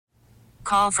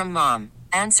Call from mom.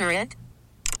 Answer it.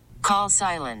 Call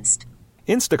silenced.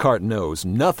 Instacart knows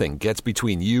nothing gets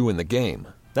between you and the game.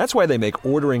 That's why they make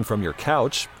ordering from your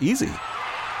couch easy.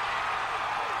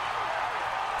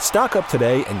 Stock up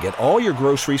today and get all your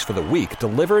groceries for the week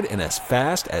delivered in as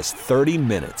fast as 30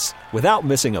 minutes without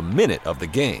missing a minute of the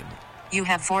game. You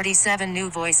have 47 new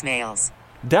voicemails.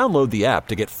 Download the app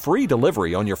to get free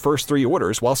delivery on your first 3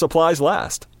 orders while supplies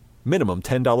last. Minimum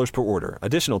 $10 per order.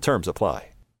 Additional terms apply.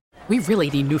 We really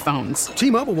need new phones.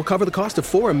 T-Mobile will cover the cost of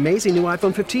 4 amazing new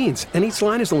iPhone 15s, and each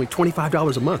line is only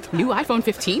 $25 a month. New iPhone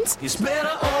 15s? It's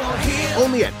better over here.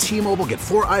 Only at T-Mobile, get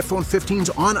 4 iPhone 15s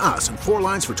on us and 4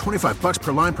 lines for $25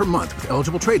 per line per month with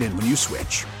eligible trade-in when you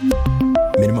switch.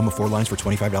 Minimum of 4 lines for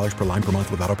 $25 per line per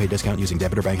month with autopay discount using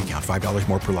debit or bank account. $5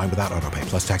 more per line without autopay,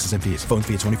 plus taxes and fees. Phone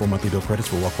fee at 24 monthly bill credits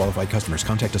for well-qualified customers.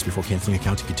 Contact us before canceling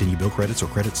account to continue bill credits or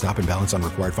credit stop and balance on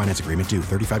required finance agreement due.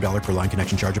 $35 per line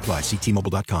connection charge applies. See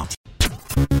T-Mobile.com.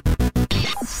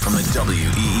 From the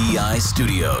WEEI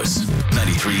studios,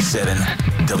 93.7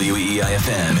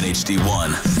 WEEI-FM and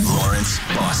HD1, Lawrence,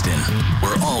 Boston.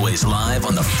 We're always live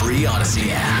on the free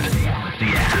Odyssey app.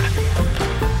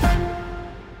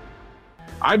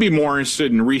 I'd be more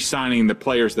interested in re-signing the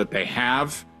players that they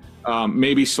have,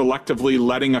 maybe selectively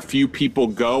letting a few people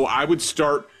go. I would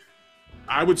start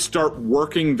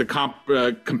working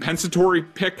the compensatory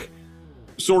pick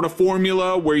sort of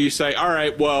formula where you say, all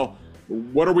right, well,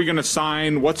 what are we going to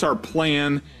sign? What's our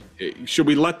plan? Should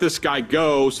we let this guy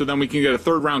go so then we can get a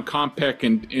third-round comp pick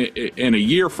in a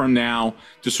year from now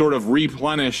to sort of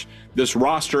replenish this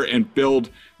roster and build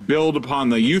upon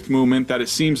the youth movement that it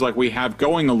seems like we have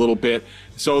going a little bit?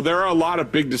 So there are a lot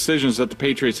of big decisions that the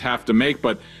Patriots have to make,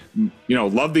 but, you know,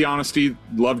 love the honesty,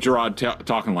 love Gerard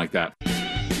talking like that.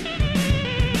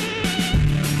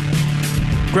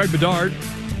 Greg Bedard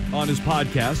on his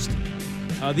podcast.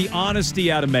 The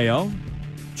honesty out of Mayo.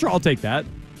 Sure, I'll take that.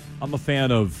 I'm a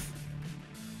fan of,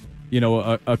 you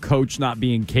know, a coach not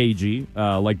being cagey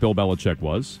like Bill Belichick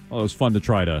was. Well, it was fun to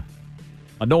try to,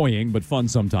 annoying, but fun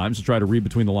sometimes to try to read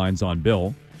between the lines on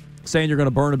Bill. Saying you're going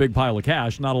to burn a big pile of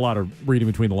cash, not a lot of reading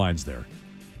between the lines there.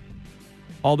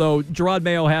 Although Gerard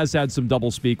Mayo has had some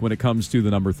doublespeak when it comes to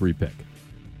the number 3 pick.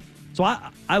 So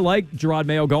I like Gerard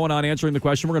Mayo going on answering the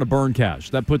question, we're going to burn cash.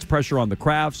 That puts pressure on the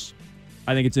Crafts.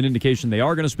 I think it's an indication they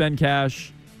are going to spend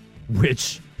cash,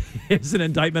 which is an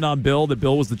indictment on Bill, that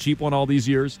Bill was the cheap one all these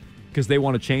years because they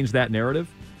want to change that narrative.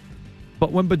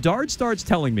 But when Bedard starts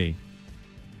telling me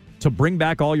to bring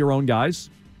back all your own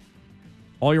guys,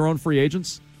 all your own free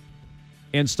agents,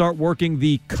 and start working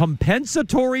the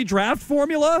compensatory draft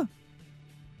formula,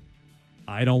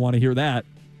 I don't want to hear that.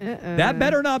 That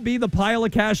better not be the pile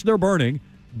of cash they're burning.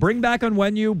 Bring back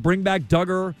Onwenu, bring back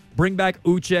Duggar, bring back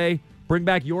Uche, bring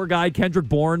back your guy, Kendrick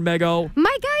Bourne, Mego.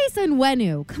 My guy is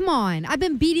Onwenu. Come on. I've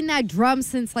been beating that drum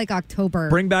since like October.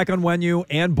 Bring back Onwenu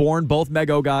and Bourne, both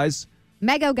Mego guys.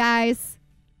 Mego guys.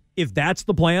 If that's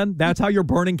the plan, that's how you're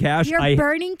burning cash. You're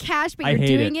burning cash, but you're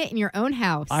doing it in your own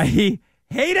house. I hate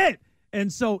it.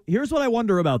 And so here's what I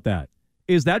wonder about that.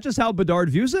 Is that just how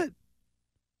Bedard views it?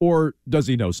 Or does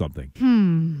he know something?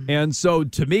 And so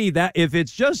to me, that if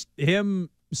it's just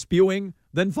him spewing,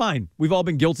 then fine. We've all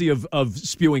been guilty of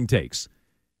spewing takes.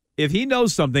 If he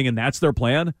knows something and that's their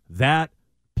plan, that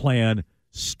plan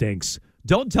stinks.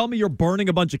 Don't tell me you're burning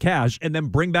a bunch of cash and then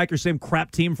bring back your same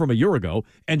crap team from a year ago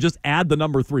and just add the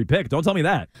number 3 pick. Don't tell me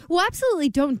that. Well, absolutely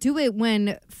don't do it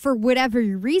when, for whatever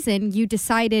reason, you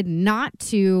decided not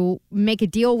to make a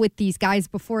deal with these guys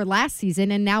before last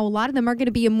season, and now a lot of them are going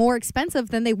to be more expensive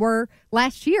than they were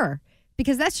last year,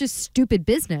 because that's just stupid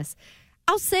business.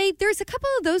 I'll say there's a couple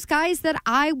of those guys that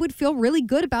I would feel really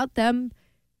good about them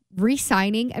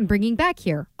re-signing and bringing back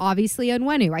here. Obviously,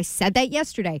 Onwenu. I said that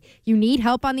yesterday. You need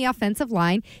help on the offensive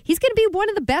line. He's going to be one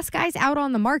of the best guys out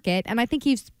on the market, and I think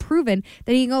he's proven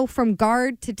that he can go from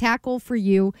guard to tackle for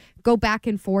you, go back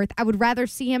and forth. I would rather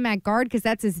see him at guard because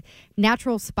that's his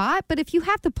natural spot, but if you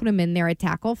have to put him in there at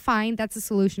tackle, fine. That's a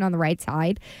solution on the right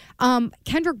side.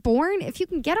 Kendrick Bourne, if you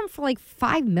can get him for like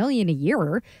 $5 million a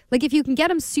year, like if you can get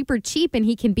him super cheap and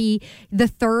he can be the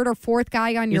 3rd or 4th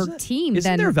guy on your team,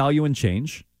 isn't there value in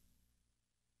change?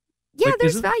 Yeah,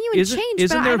 there's value in change.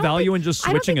 Isn't there value in just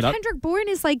switching it up? Kendrick Bourne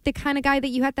is like the kind of guy that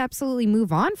you have to absolutely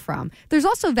move on from. There's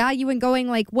also value in going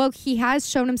like, well, he has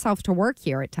shown himself to work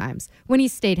here at times when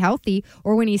he's stayed healthy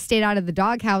or when he's stayed out of the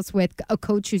doghouse with a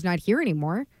coach who's not here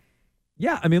anymore.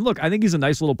 Yeah, I mean, look, I think he's a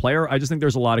nice little player. I just think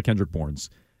there's a lot of Kendrick Bournes.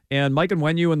 And Mike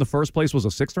Onwenu in the first place was a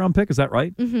 6th-round pick. Is that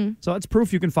right? Mm-hmm. So that's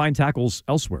proof you can find tackles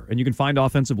elsewhere and you can find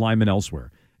offensive linemen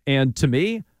elsewhere. And to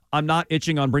me, I'm not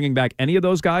itching on bringing back any of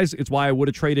those guys. It's why I would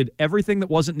have traded everything that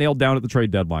wasn't nailed down at the trade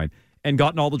deadline and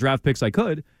gotten all the draft picks I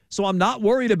could. So I'm not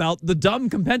worried about the dumb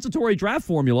compensatory draft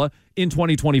formula in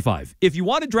 2025. If you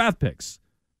wanted draft picks,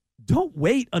 don't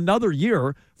wait another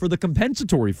year for the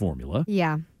compensatory formula.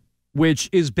 Yeah. Which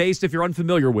is based, if you're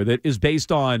unfamiliar with it, is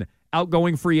based on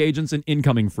outgoing free agents and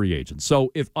incoming free agents.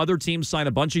 So if other teams sign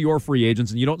a bunch of your free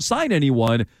agents and you don't sign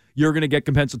anyone, you're going to get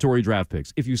compensatory draft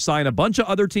picks. If you sign a bunch of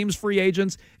other teams' free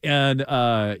agents and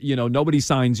nobody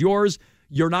signs yours,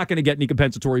 you're not going to get any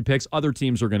compensatory picks. Other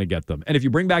teams are going to get them. And if you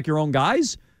bring back your own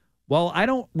guys, well, I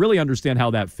don't really understand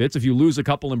how that fits. If you lose a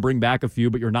couple and bring back a few,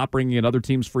 but you're not bringing in other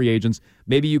teams' free agents,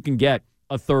 maybe you can get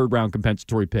a third-round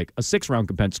compensatory pick, a sixth-round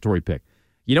compensatory pick.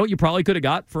 You know what you probably could have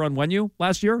got for Onwenu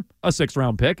last year? A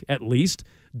sixth-round pick, at least.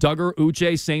 Duggar,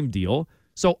 Uche, same deal.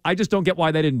 So I just don't get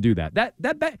why they didn't do that.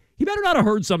 He better not have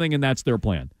heard something, and that's their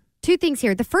plan. Two things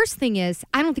here. The first thing is,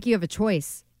 I don't think you have a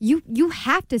choice. You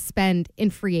have to spend in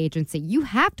free agency. You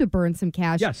have to burn some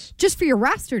cash just for your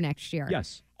roster next year.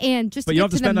 Yes. And just but to you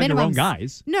get don't have to to spend the on your own minimums.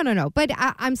 guys. No. But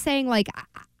I'm saying, like,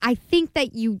 I think that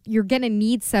you're going to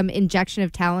need some injection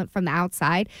of talent from the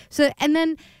outside. So, and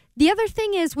then the other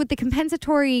thing is with the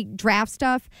compensatory draft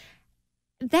stuff,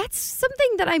 that's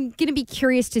something that I'm going to be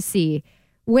curious to see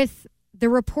with the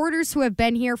reporters who have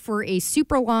been here for a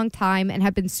super long time and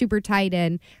have been super tied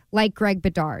in, like Greg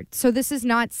Bedard. So this is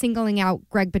not singling out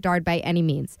Greg Bedard by any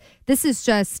means. This is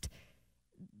just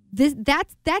that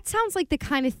sounds like the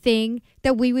kind of thing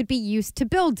that we would be used to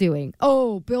Bill doing.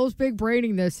 Oh, Bill's big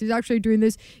braining this. He's actually doing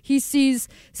this. He sees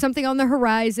something on the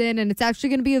horizon and it's actually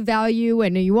going to be of value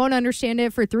and you won't understand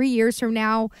it for 3 years from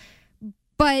now.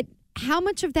 But how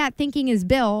much of that thinking is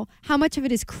Bill? How much of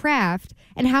it is Kraft?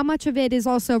 And how much of it is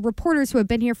also reporters who have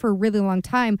been here for a really long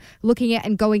time looking at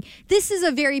and going, this is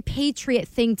a very Patriot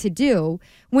thing to do,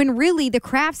 when really the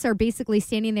Krafts are basically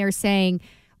standing there saying,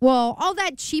 well, all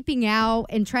that cheaping out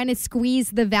and trying to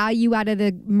squeeze the value out of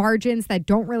the margins that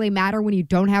don't really matter when you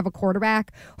don't have a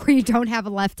quarterback or you don't have a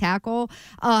left tackle,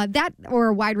 or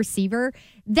a wide receiver,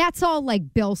 that's all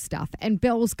like Bill stuff. And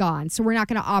Bill's gone, so we're not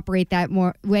going to operate that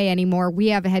way anymore. We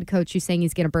have a head coach who's saying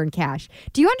he's going to burn cash.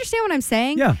 Do you understand what I'm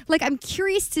saying? Yeah. Like, I'm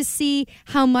curious to see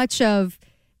how much of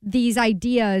these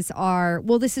ideas are,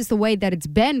 well, this is the way that it's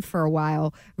been for a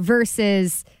while,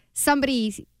 versus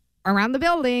somebody around the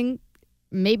building,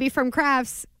 maybe from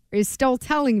Crafts, is still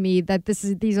telling me that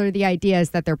these are the ideas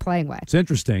that they're playing with. It's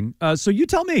interesting. So you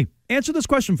tell me. Answer this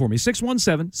question for me.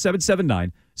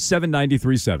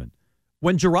 617-779-7937.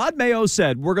 When Gerard Mayo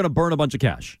said, we're going to burn a bunch of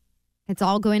cash, it's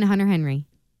all going to Hunter Henry.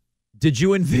 did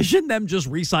you envision them just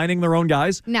re-signing their own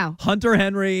guys? No. Hunter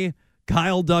Henry,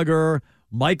 Kyle Duggar,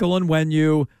 Michael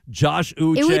Onwenu, Josh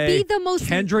Uche, it would be the most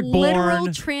Kendrick literal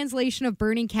Bourne. translation of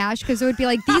burning cash, because it would be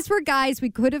like, these were guys we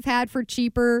could have had for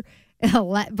cheaper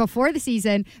before the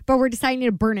season, but we're deciding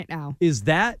to burn it now. Is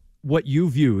that what you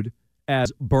viewed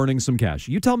as burning some cash?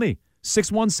 You tell me.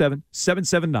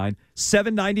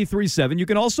 617-779-7937. You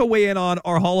can also weigh in on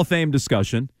our Hall of Fame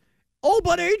discussion. Oh,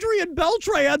 but Adrian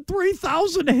Beltre had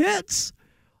 3,000 hits.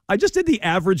 I just did the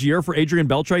average year for Adrian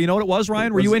Beltre. You know what it was,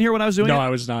 Ryan? Were you in here when I was doing it? No, I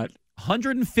was not.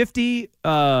 150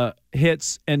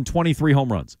 hits and 23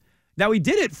 home runs. Now, he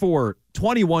did it for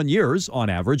 21 years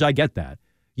on average. I get that.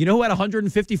 You know who had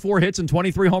 154 hits and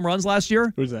 23 home runs last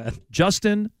year? Who's that?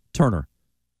 Justin Turner.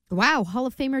 Wow, Hall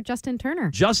of Famer Justin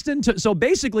Turner. So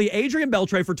basically, Adrian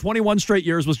Beltre for 21 straight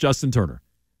years was Justin Turner.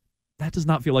 That does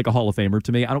not feel like a Hall of Famer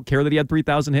to me. I don't care that he had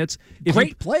 3,000 hits.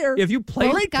 Great player. If you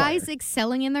played... Both guys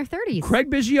excelling in their 30s. Craig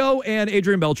Biggio and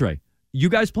Adrian Beltre. You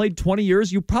guys played 20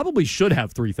 years. You probably should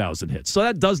have 3,000 hits. So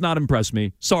that does not impress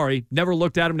me. Sorry. Never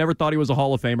looked at him. Never thought he was a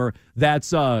Hall of Famer.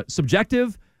 That's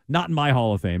subjective. Not in my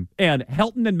Hall of Fame. And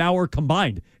Helton and Mauer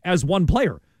combined as one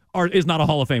player is not a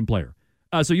Hall of Fame player.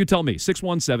 So you tell me.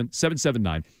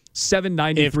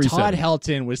 617-779-7937. If Todd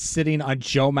Helton was sitting on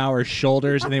Joe Mauer's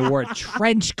shoulders and they wore a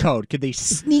trench coat, could they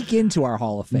sneak into our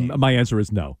Hall of Fame? My answer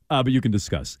is no, but you can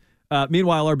discuss.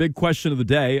 Meanwhile, our big question of the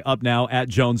day up now at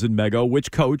Jones and Mego.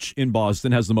 Which coach in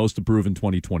Boston has the most to prove in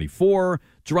 2024?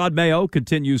 Gerard Mayo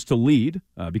continues to lead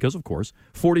because, of course,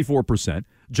 44%.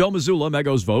 Joe Mazzulla,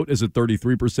 Mego's vote, is at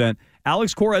 33%.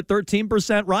 Alex Cora at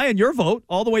 13%. Ryan, your vote,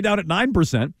 all the way down at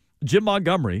 9%. Jim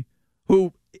Montgomery,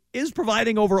 who is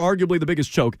providing over arguably the biggest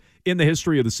choke in the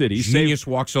history of the city. Genius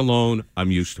walks alone.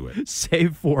 I'm used to it.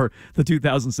 Save for the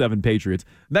 2007 Patriots.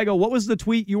 Mego, what was the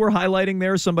tweet you were highlighting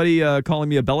there? Somebody calling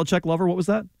me a Belichick lover. What was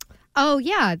that? Oh,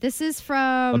 yeah. This is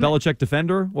from... A Belichick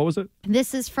defender? What was it?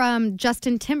 This is from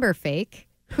Justin Timberfake,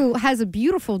 who has a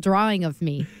beautiful drawing of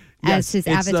me as his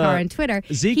avatar on Twitter.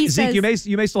 Zeke,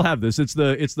 you may still have this. It's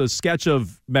the sketch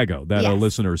of Mego that a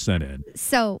listener sent in.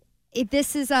 So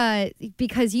This is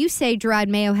because you say Gerard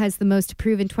Mayo has the most to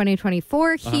prove in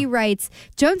 2024. He writes,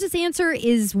 Jones's answer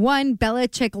is one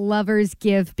Belichick lovers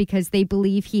give because they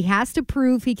believe he has to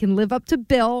prove he can live up to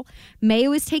Bill.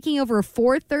 Mayo is taking over a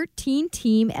 4-13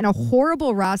 team and a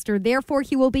horrible roster. Therefore,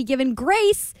 he will be given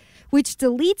grace, which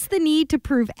deletes the need to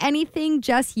prove anything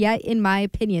just yet, in my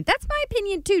opinion. That's my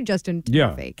opinion, too, Justin.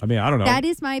 Yeah. I mean, I don't know. That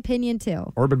is my opinion,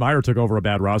 too. Urban Meyer took over a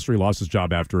bad roster. He lost his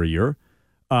job after a year.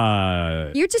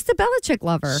 You're just a Belichick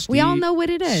lover. We all know what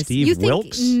it is. Steve you think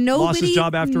Wilkes lost his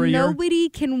job after a year. Nobody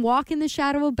can walk in the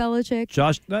shadow of Belichick.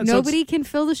 Josh, nobody can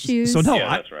fill the shoes. So no,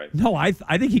 that's right. No, I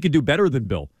think he could do better than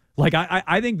Bill. Like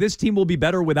I think this team will be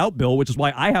better without Bill, which is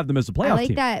why I have them as a playoff team. I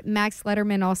like that Max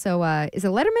Letterman also. Is it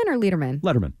Letterman or Lederman?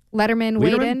 Letterman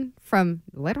weighed in from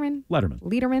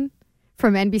Lederman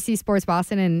from NBC Sports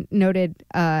Boston and noted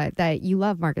that you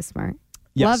love Marcus Smart.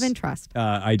 Yes. Love and trust.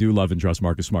 I do love and trust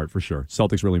Marcus Smart for sure.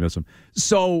 Celtics really miss him.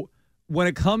 So when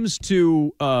it comes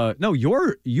to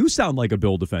you sound like a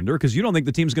Bill defender because you don't think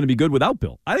the team's going to be good without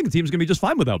Bill. I think the team's going to be just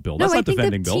fine without Bill. That's not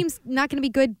defending Bill. I think the team's not going to be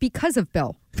good because of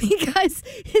Bill because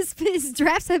his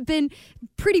drafts have been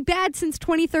pretty bad since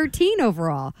 2013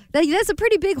 overall. That's a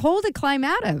pretty big hole to climb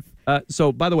out of.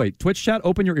 So, by the way, Twitch chat,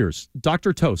 open your ears.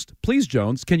 Dr. Toast, please,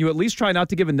 Jones, can you at least try not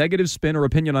to give a negative spin or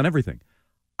opinion on everything?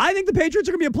 I think the Patriots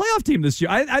are going to be a playoff team this year.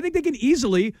 I think they can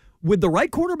easily, with the right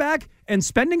quarterback and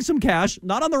spending some cash,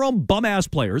 not on their own bum-ass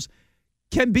players,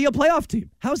 can be a playoff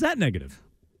team. How's that negative?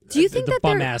 Do you think the that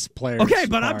bum-ass players? Okay,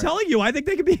 but I'm telling you, I think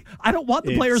they could be. I don't want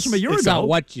the players from a year ago. It's not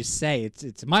what you say.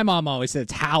 It's my mom always said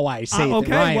it's how I say things.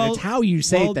 Ryan, well, it's how you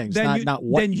say things, not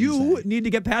what then you say. Need to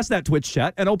get past that Twitch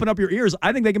chat and open up your ears.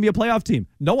 I think they can be a playoff team.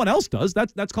 No one else does.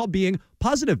 That's called being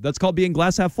positive. That's called being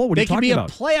glass half full. What are you talking about?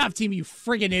 They can be a playoff team, you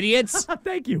friggin' idiots.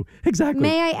 Thank you. Exactly.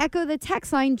 May I echo the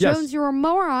text line? Yes. Jones, you're a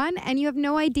moron, and you have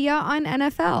no idea on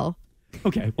NFL.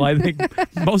 Okay. Well, I think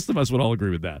most of us would all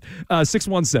agree with that.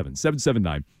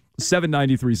 617-779.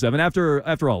 793.7.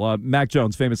 After all, Mac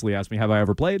Jones famously asked me, have I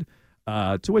ever played?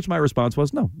 To which my response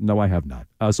was, no, I have not.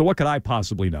 So what could I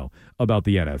possibly know about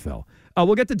the NFL?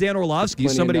 We'll get to Dan Orlovsky,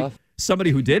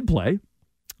 somebody who did play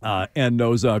and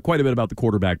knows quite a bit about the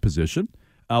quarterback position.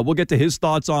 We'll get to his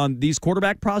thoughts on these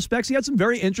quarterback prospects. He had some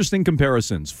very interesting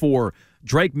comparisons for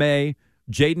Drake May,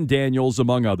 Jaden Daniels,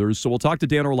 among others. So we'll talk to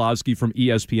Dan Orlovsky from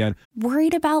ESPN.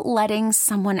 Worried about letting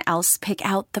someone else pick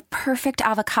out the perfect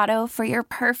avocado for your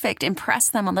perfect impress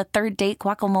them on the third date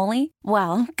guacamole?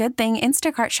 Well, good thing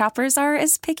Instacart shoppers are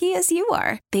as picky as you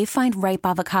are. They find ripe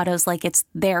avocados like it's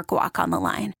their guac on the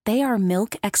line. They are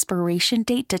milk expiration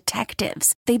date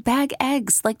detectives. They bag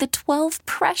eggs like the 12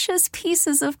 precious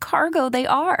pieces of cargo they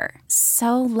are.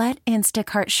 So let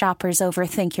Instacart shoppers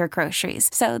overthink your groceries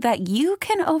so that you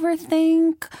can overthink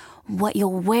what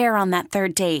you'll wear on that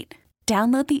third date.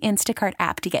 Download the Instacart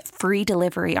app to get free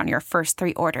delivery on your first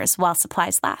 3 orders while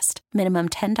supplies last. Minimum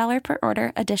 $10 per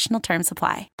order. Additional terms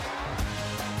apply.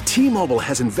 T-Mobile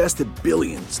has invested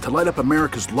billions to light up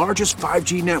America's largest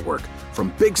 5G network,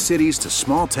 from big cities to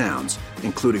small towns,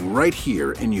 including right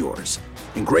here in yours.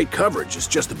 And great coverage is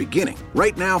just the beginning.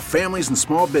 Right now, families and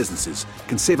small businesses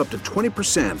can save up to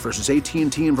 20% versus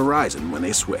AT&T and Verizon when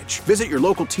they switch. Visit your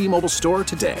local T-Mobile store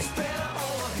today.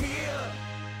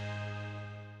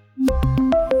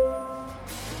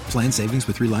 Plan savings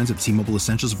with 3 lines of T-Mobile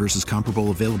Essentials versus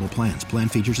comparable available plans. Plan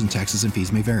features and taxes and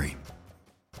fees may vary.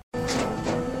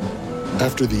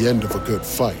 After the end of a good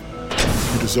fight,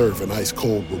 you deserve an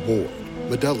ice-cold reward.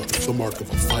 Modelo is the mark of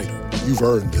a fighter. You've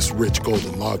earned this rich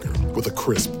golden lager with a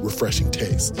crisp, refreshing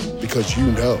taste. Because you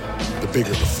know, the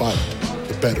bigger the fight,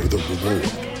 the better the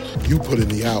reward. You put in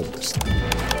the hours,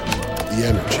 the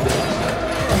energy,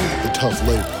 the tough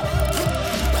labor.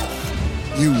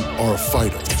 You are a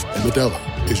fighter, and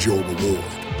Modelo is your reward.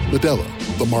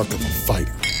 Modelo, the mark of a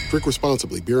fighter. Drink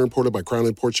responsibly. Beer imported by Crown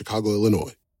Imports, Chicago,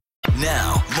 Illinois.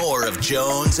 Now, more of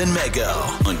Jones and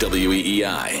Mego on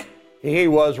WEEI. He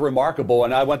was remarkable,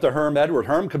 and I went to Herm Edwards.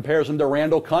 Herm compares him to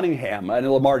Randall Cunningham.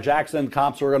 And Lamar Jackson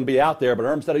comps are going to be out there, but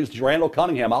Herm said he's Randall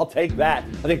Cunningham. I'll take that.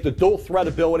 I think the dual threat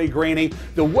ability, Greeny,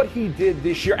 what he did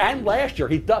this year and last year,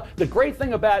 the great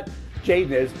thing about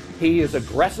Jaden is he is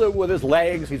aggressive with his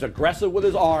legs, he's aggressive with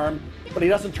his arm, but he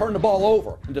doesn't turn the ball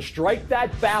over. And to strike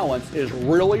that balance is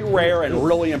really rare and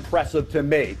really impressive to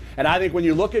me. And I think when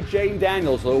you look at Jaden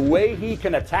Daniels, the way he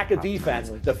can attack a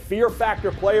defense, the fear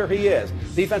factor player he is,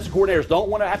 defensive coordinators don't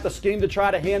want to have to scheme to try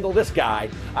to handle this guy.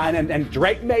 And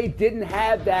Drake May didn't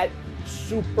have that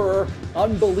super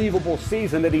unbelievable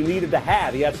season that he needed to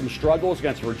have. He had some struggles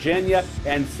against Virginia,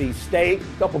 NC State,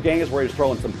 a couple games where he was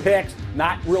throwing some picks,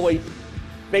 not really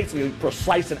basically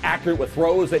precise and accurate with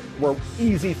throws that were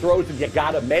easy throws that you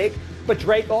got to make. But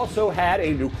Drake also had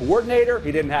a new coordinator.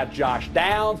 He didn't have Josh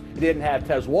Downs. He didn't have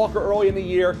Tez Walker early in the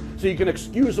year. So you can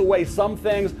excuse away some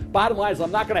things. Bottom line is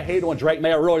I'm not going to hate on Drake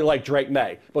May. I really like Drake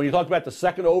May. But when you talk about the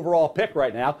second overall pick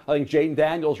right now, I think Jaden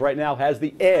Daniels right now has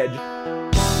the edge.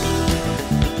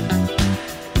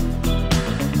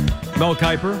 Mel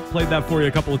Kiper played that for you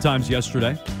a couple of times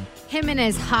yesterday. Him and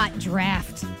his hot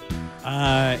draft.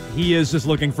 He is just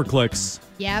looking for clicks.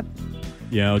 Yep.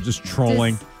 Just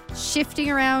trolling. Just shifting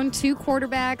around two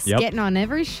quarterbacks, Yep. getting on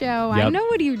every show. Yep. I know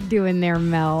what you're doing there,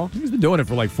 Mel. He's been doing it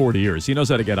for like 40 years. He knows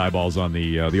how to get eyeballs on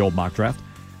the old mock draft.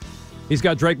 He's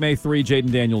got Drake May 3,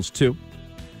 Jaden Daniels 2.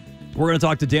 We're going to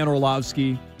talk to Dan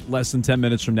Orlovsky less than 10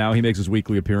 minutes from now. He makes his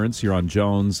weekly appearance here on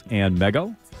Jones and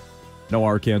Mego. No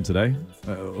Arcan today.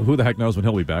 Who the heck knows when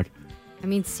he'll be back? I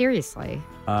mean, seriously.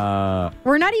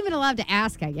 We're not even allowed to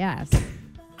ask, I guess.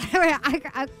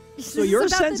 So you're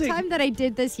about sensing the time that I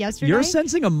did this yesterday. You're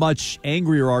sensing a much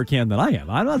angrier Arcan than I am.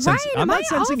 I'm not sensing. I'm not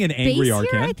sensing an angry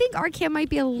Arcan. I think Arcan might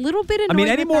be a little bit annoyed. I mean,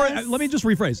 any more? with us. Let me just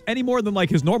rephrase. Any more than like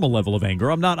his normal level of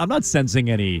anger. I'm not sensing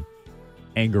any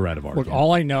anger out of Arcan. Look,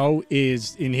 all I know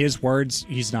is, in his words,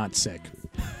 he's not sick.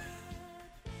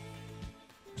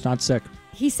 He's not sick.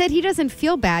 He said he doesn't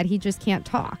feel bad. He just can't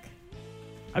talk.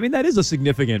 I mean, that is a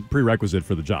significant prerequisite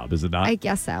for the job, is it not? I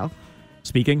guess so.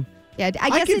 Speaking. Yeah, I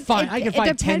guess I can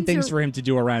find 10 things for him to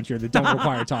do around here that don't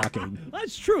require talking.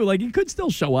 That's true. Like, he could still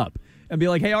show up and be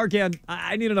like, "Hey, Arcan,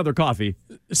 I need another coffee."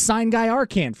 Sign guy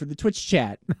Arcan for the Twitch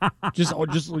chat. just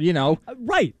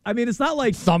Right. I mean, it's not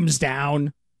like thumbs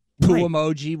down, poo Right.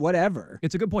 emoji, whatever.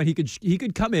 It's a good point. He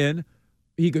could come in,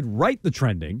 he could write the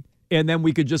trending, and then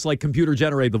we could just like computer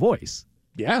generate the voice.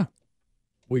 Yeah.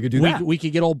 We could do that. We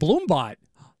could get old Bloombot.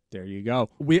 There you go.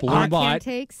 Hot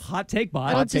takes. Hot take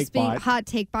bot. It'll just be hot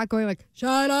take bot going like,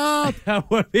 "Shut up."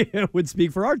 It would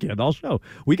speak for Arcan. I'll show.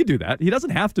 We could do that. He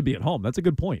doesn't have to be at home. That's a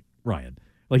good point, Ryan.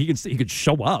 Like he could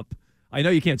show up. I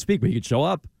know you can't speak, but he could show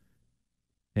up.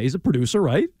 Hey, he's a producer,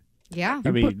 right? Yeah.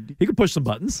 He could push some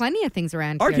buttons. Plenty of things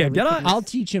around Arcan, here. get on. I'll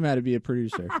teach him how to be a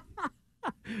producer.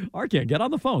 Arcan, get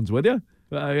on the phones, will you?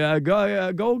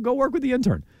 Go work with the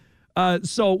intern.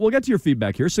 So we'll get to your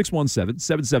feedback here.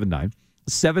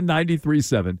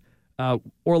 617-779-7937.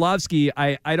 Orlovsky,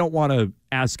 I don't want to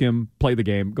ask him, play the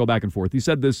game, go back and forth. He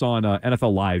said this on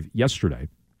NFL Live yesterday.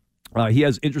 He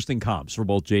has interesting comps for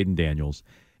both Jaden Daniels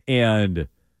and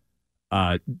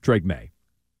Drake May.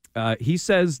 He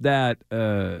says that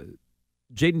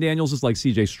Jaden Daniels is like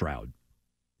C.J. Stroud.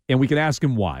 And we can ask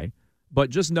him why. But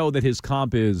just know that his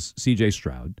comp is C.J.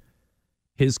 Stroud.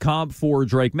 His comp for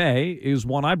Drake May is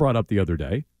one I brought up the other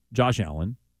day, Josh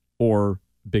Allen or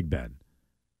Big Ben.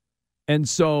 And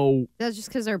so... That's just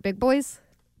because they're big boys?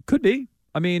 Could be.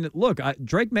 I mean, look,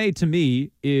 Drake May to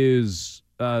me is,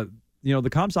 the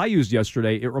comps I used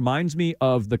yesterday, it reminds me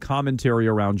of the commentary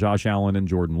around Josh Allen and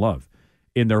Jordan Love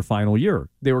in their final year.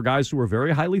 They were guys who were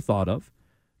very highly thought of.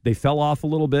 They fell off a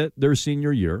little bit their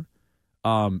senior year.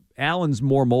 Allen's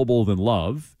more mobile than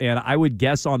Love, and I would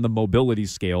guess on the mobility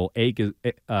scale,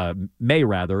 May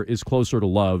is closer to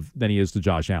Love than he is to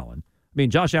Josh Allen. I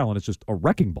mean, Josh Allen is just a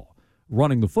wrecking ball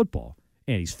running the football,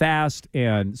 and he's fast,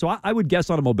 and so I would guess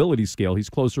on a mobility scale, he's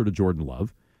closer to Jordan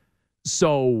Love.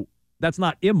 So that's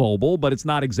not immobile, but it's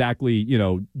not exactly,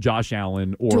 Josh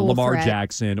Allen or Dual Lamar threat.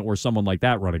 Jackson or someone like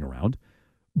that running around.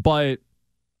 But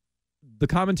the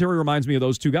commentary reminds me of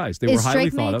those two guys. They were highly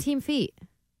Drake thought May of. team feet?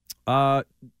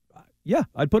 Yeah,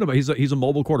 I'd put him. He's a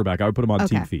mobile quarterback. I would put him on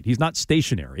Okay. team feet. He's not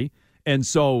stationary, and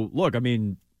so look. I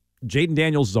mean, Jaden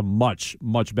Daniels is a much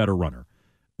better runner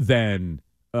than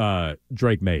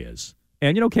Drake May is,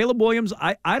 and Caleb Williams.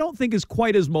 I don't think is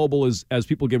quite as mobile as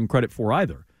people give him credit for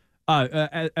either.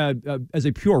 As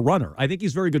a pure runner, I think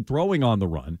he's very good throwing on the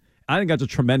run. I think that's a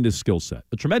tremendous skill set.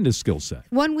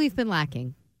 One we've been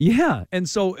lacking. Yeah, and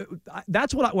so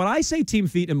that's when I say team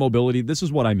feet and mobility, this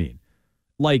is what I mean.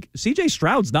 Like, C.J.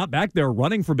 Stroud's not back there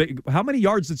running for big. How many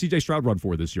yards did C.J. Stroud run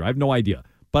for this year? I have no idea,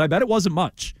 but I bet it wasn't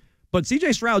much. But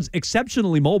C.J. Stroud's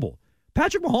exceptionally mobile.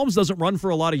 Patrick Mahomes doesn't run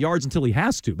for a lot of yards until he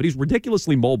has to, but he's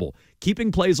ridiculously mobile,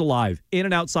 keeping plays alive, in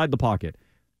and outside the pocket.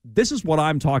 This is what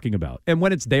I'm talking about. And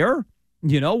when it's there,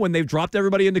 when they've dropped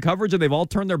everybody into coverage and they've all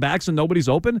turned their backs and nobody's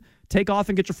open, take off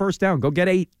and get your first down. Go get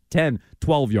 8, 10,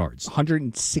 12 yards.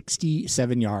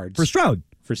 167 yards. For Stroud.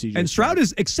 For CJ And Stroud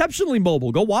is exceptionally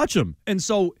mobile. Go watch him. And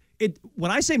so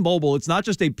when I say mobile, it's not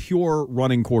just a pure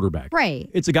running quarterback. Right.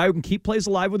 It's a guy who can keep plays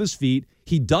alive with his feet.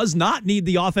 He does not need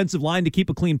the offensive line to keep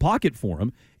a clean pocket for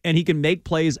him, and he can make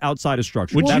plays outside of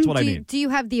structure. That's what I mean. Do you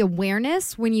have the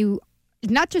awareness when you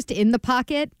not just in the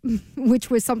pocket, which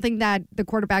was something that the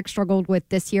quarterback struggled with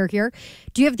this year here.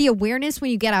 Do you have the awareness when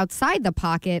you get outside the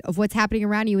pocket of what's happening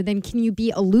around you? And then can you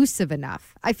be elusive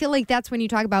enough? I feel like that's when you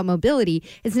talk about mobility.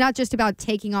 It's not just about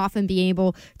taking off and being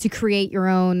able to create your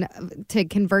own, to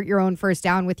convert your own first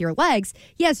down with your legs.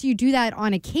 Yes, you do that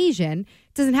on occasion.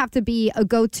 It doesn't have to be a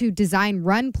go-to design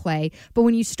run play, but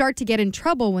when you start to get in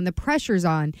trouble, when the pressure's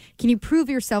on, can you prove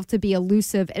yourself to be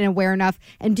elusive and aware enough,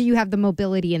 and do you have the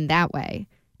mobility in that way?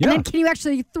 Yeah. And then can you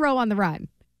actually throw on the run?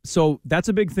 So that's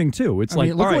a big thing, too. It's look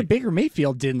at what Baker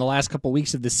Mayfield did in the last couple of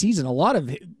weeks of the season. A lot of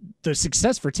the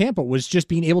success for Tampa was just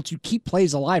being able to keep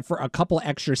plays alive for a couple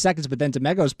extra seconds, but then to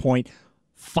Mego's point,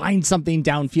 find something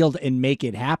downfield and make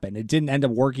it happen. It didn't end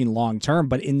up working long-term,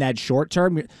 but in that short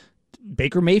term,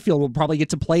 Baker Mayfield will probably get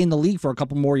to play in the league for a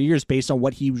couple more years based on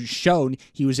what he was shown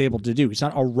he was able to do. He's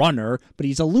not a runner, but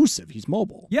he's elusive. He's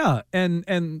mobile. Yeah,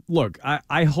 and look,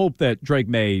 I hope that Drake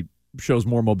May shows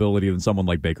more mobility than someone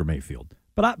like Baker Mayfield.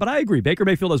 But I agree. Baker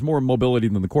Mayfield has more mobility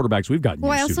than the quarterbacks we've gotten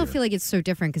Well, I used to also here. feel like it's so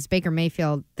different because Baker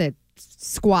Mayfield, the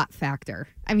squat factor.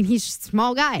 I mean, he's a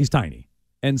small guy. He's tiny.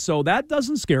 And so that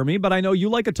doesn't scare me, but I know you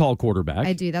like a tall quarterback.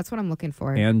 I do. That's what I'm looking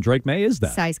for. And Drake May is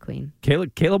that. Size queen.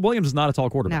 Caleb Williams is not a tall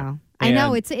quarterback. No. I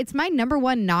know. It's my number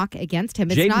one knock against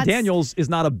him. It's Jaden not Daniels is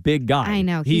not a big guy. I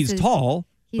know. He's tall,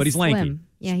 but he's slim. lanky.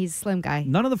 Yeah, he's a slim guy.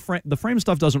 None of the frame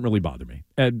stuff doesn't really bother me.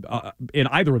 And, in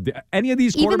either of any of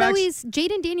these quarterbacks. Even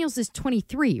though Jaden Daniels is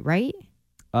 23, right?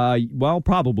 Well,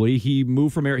 probably. He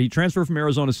transferred from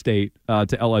Arizona State to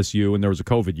LSU, and there was a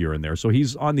COVID year in there. So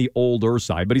he's on the older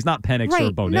side, but he's not Penix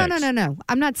or Bo Nix. No.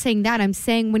 I'm not saying that. I'm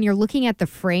saying when you're looking at the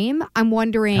frame, I'm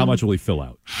wondering how much will he fill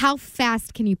out? How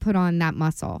fast can you put on that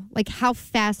muscle? Like, how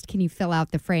fast can you fill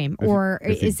out the frame?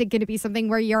 Is it going to be something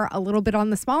where you're a little bit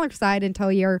on the smaller side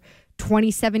until you're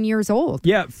 27 years old?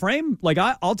 Yeah, frame, like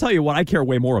I'll tell you what I care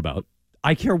way more about.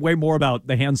 I care way more about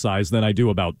the hand size than I do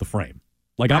about the frame.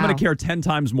 Like, wow. I'm going to care 10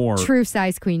 times more. True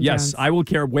size queen Yes, Jones. I will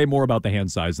care way more about the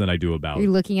hand size than I do about. Are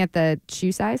you looking at the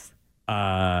shoe size?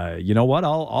 You know what?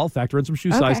 I'll factor in some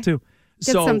shoe size too.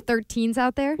 Get some 13s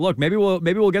out there. Look, maybe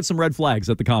we'll get some red flags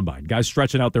at the combine. Guys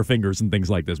stretching out their fingers and things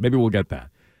like this. Maybe we'll get that.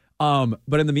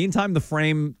 But in the meantime, the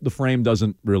frame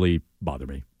doesn't really bother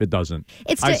me. It doesn't.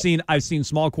 I've seen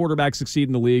small quarterbacks succeed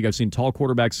in the league. I've seen tall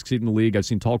quarterbacks succeed in the league. I've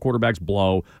seen tall quarterbacks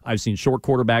blow. I've seen short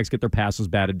quarterbacks get their passes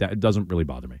batted down. It doesn't really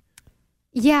bother me.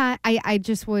 Yeah, I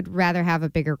just would rather have a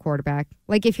bigger quarterback.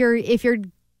 Like, if you're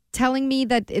telling me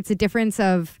that it's a difference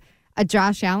of a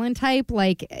Josh Allen type,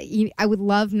 like, I would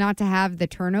love not to have the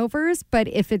turnovers, but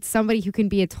if it's somebody who can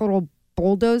be a total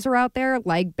bulldozer out there,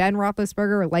 like Ben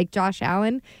Roethlisberger or like Josh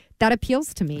Allen, that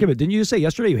appeals to me. Okay, but didn't you just say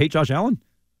yesterday you hate Josh Allen?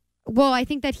 Well, I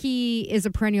think that he is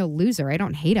a perennial loser. I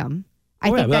don't hate him.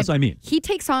 I think that's what I mean. He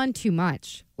takes on too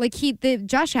much. Like, the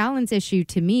Josh Allen's issue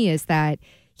to me is that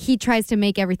he tries to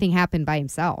make everything happen by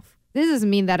himself. This doesn't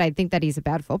mean that I think that he's a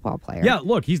bad football player. Yeah,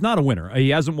 look, he's not a winner. He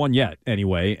hasn't won yet,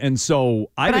 anyway. And so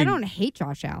I don't hate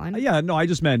Josh Allen. Yeah, no, I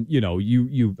just meant, you think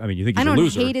he's a loser. I don't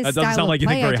hate his that doesn't style sound like of you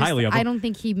play. think very highly of him. I don't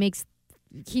think he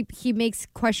makes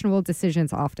questionable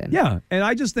decisions often. Yeah, and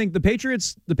I just think the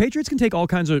Patriots can take all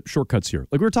kinds of shortcuts here.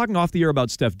 Like, we were talking off the air about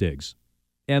Steph Diggs.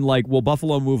 And, like, will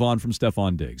Buffalo move on from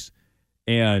Stephon Diggs?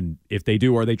 And if they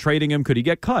do, are they trading him? Could he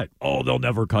get cut? Oh, they'll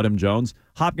never cut him, Jones.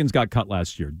 Hopkins got cut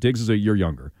last year. Diggs is a year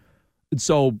younger. And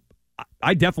so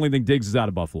I definitely think Diggs is out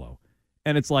of Buffalo.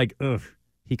 And it's like,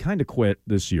 he kind of quit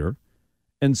this year.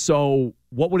 And so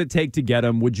what would it take to get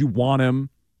him? Would you want him?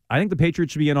 I think the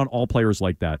Patriots should be in on all players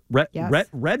like that.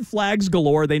 Red flags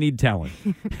galore. They need talent.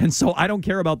 And so I don't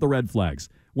care about the red flags.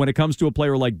 When it comes to a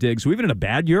player like Diggs, who even in a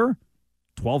bad year,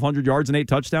 1,200 yards and 8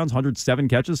 touchdowns, 107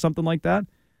 catches, something like that.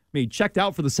 I mean, he checked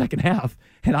out for the second half,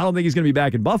 and I don't think he's going to be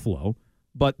back in Buffalo.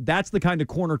 But that's the kind of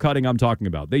corner cutting I'm talking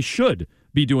about. They should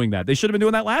be doing that. They should have been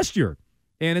doing that last year,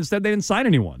 and instead they didn't sign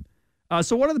anyone.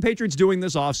 So what are the Patriots doing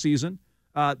this offseason?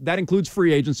 That includes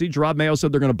free agency. Gerard Mayo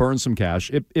said they're going to burn some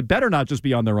cash. It better not just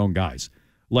be on their own guys,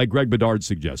 like Greg Bedard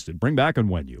suggested. Bring back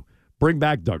Onwenu. Bring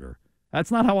back Duggar.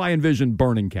 That's not how I envision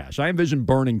burning cash. I envision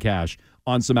burning cash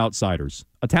on some outsiders.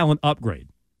 A talent upgrade,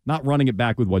 not running it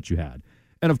back with what you had.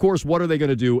 And, of course, what are they going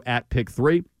to do at pick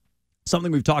 3?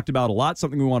 Something we've talked about a lot,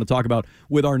 something we want to talk about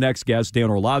with our next guest,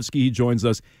 Dan Orlovsky. He joins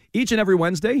us each and every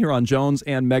Wednesday here on Jones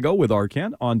and Mego with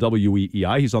Arcan on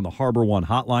WEEI. He's on the Harbor One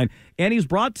hotline, and he's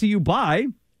brought to you by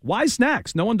Wise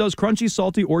Snacks. No one does crunchy,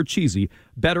 salty, or cheesy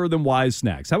better than Wise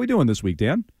Snacks. How are we doing this week,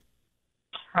 Dan?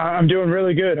 I'm doing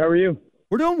really good. How are you?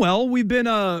 We're doing well. We've been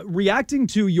reacting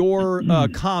to your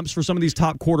comps for some of these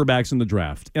top quarterbacks in the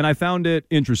draft, and I found it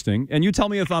interesting. And you tell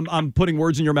me if I'm putting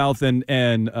words in your mouth and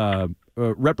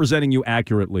representing you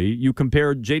accurately. You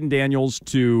compared Jaden Daniels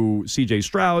to C.J.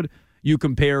 Stroud. You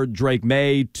compared Drake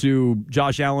May to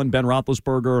Josh Allen, Ben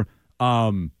Roethlisberger.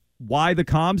 Why the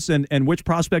comps, and which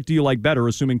prospect do you like better,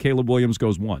 assuming Caleb Williams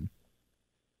goes 1?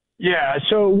 Yeah,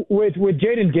 so with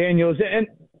Jaden Daniels, and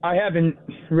I haven't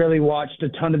really watched a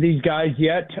ton of these guys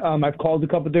yet. I've called a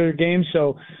couple of their games,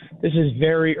 so this is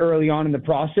very early on in the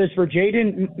process. For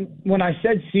Jaden, when I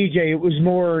said CJ, it was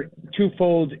more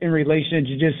twofold in relation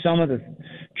to just some of the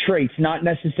traits, not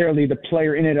necessarily the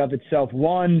player in and of itself.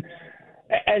 One,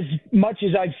 as much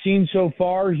as I've seen so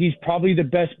far, he's probably the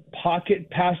best pocket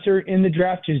passer in the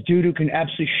draft, just dude who can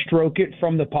absolutely stroke it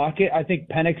from the pocket. I think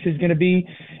Penix is going to be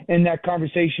in that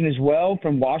conversation as well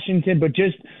from Washington. But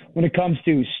just when it comes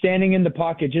to standing in the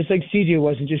pocket, just like CJ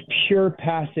was, and just pure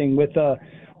passing with the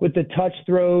touch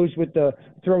throws, with the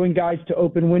throwing guys to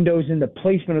open windows and the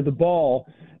placement of the ball,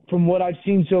 from what I've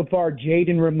seen so far,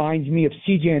 Jaden reminds me of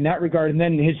CJ in that regard. And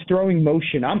then his throwing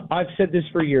motion. I've said this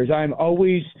for years. I'm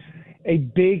always a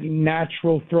big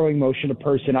natural throwing motion of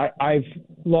person. I've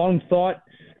long thought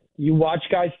you watch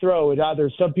guys throw it.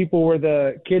 Either some people were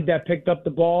the kid that picked up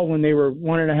the ball when they were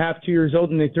 1.5, 2 years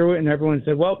old and they threw it, and everyone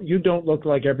said, well, you don't look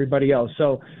like everybody else.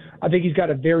 So I think he's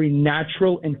got a very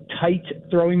natural and tight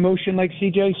throwing motion like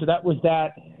CJ. So that was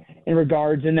that in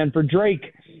regards. And then for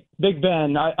Drake, Big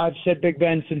Ben, I've said Big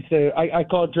Ben since I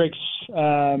called Drake's,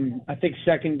 I think,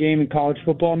 second game in college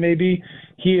football maybe.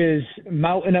 He is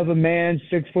mountain of a man,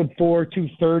 6'4",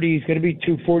 230. He's going to be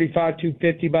 245,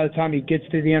 250 by the time he gets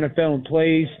to the NFL and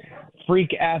plays.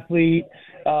 Freak athlete,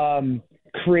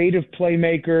 creative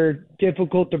playmaker,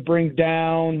 difficult to bring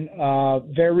down,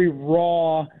 very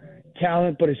raw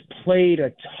talent, but has played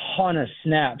a ton of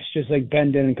snaps, just like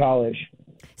Ben did in college.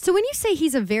 So when you say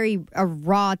he's a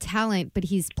raw talent, but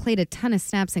he's played a ton of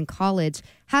snaps in college,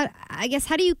 how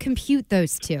do you compute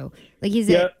those two? Like,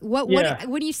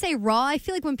 when you say raw, I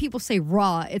feel like when people say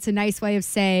raw, it's a nice way of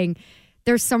saying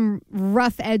there's some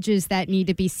rough edges that need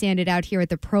to be sanded out here at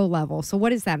the pro level. So what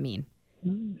does that mean?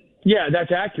 Yeah,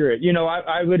 that's accurate. You know,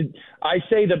 I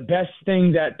say the best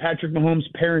thing that Patrick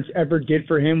Mahomes' parents ever did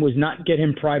for him was not get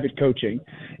him private coaching.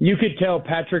 You could tell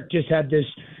Patrick just had this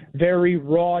very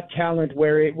raw talent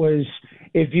where it was,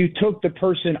 if you took the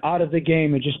person out of the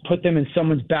game and just put them in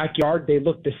someone's backyard, they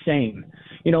look the same,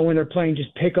 you know, when they're playing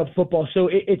just pickup football. So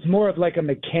it's more of like a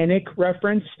mechanic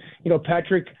reference, you know,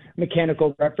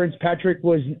 mechanical reference. Patrick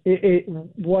was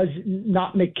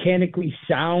not mechanically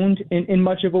sound in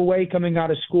much of a way coming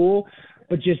out of school,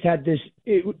 but just had this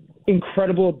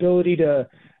incredible ability to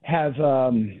have,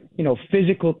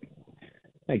 physical,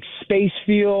 like space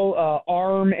feel,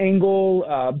 arm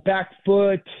angle, back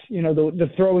foot, you know, the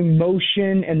throwing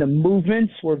motion and the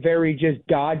movements were very just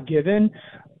God-given,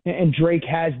 and Drake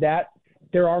has that.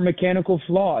 There are mechanical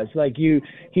flaws. Like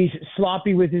he's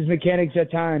sloppy with his mechanics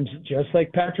at times, just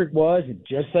like Patrick was, and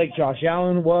just like Josh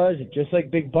Allen was, and just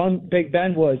like Big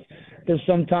Ben was. There's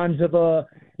sometimes of a,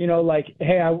 you know, like,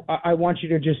 hey, I want you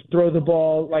to just throw the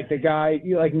ball like the guy,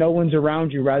 like no one's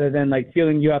around you, rather than like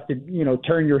feeling you have to, you know,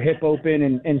 turn your hip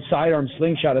open and sidearm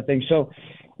slingshot a thing. So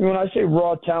when I say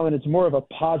raw talent, it's more of a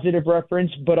positive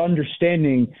reference, but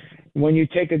understanding when you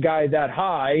take a guy that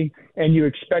high and you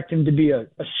expect him to be a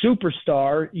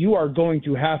superstar, you are going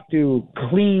to have to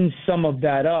clean some of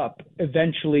that up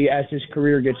eventually as his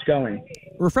career gets going.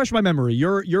 Refresh my memory.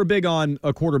 You're big on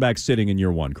a quarterback sitting in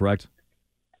year one, correct?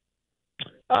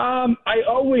 I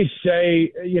always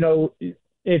say, you know,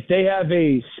 if they have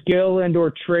a skill and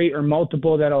or trait or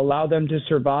multiple that allow them to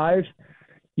survive,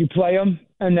 you play them,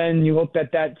 and then you hope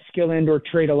that skill and or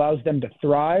trait allows them to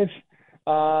thrive.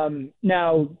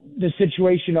 Now, the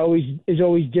situation is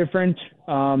always different.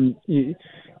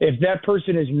 If that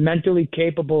person is mentally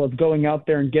capable of going out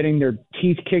there and getting their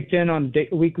teeth kicked in on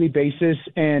a weekly basis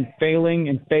and failing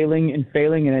and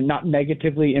it not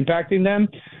negatively impacting them,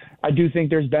 I do think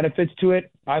there's benefits to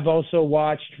it. I've also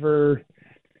watched for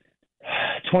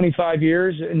 25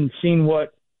 years and seen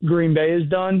what Green Bay has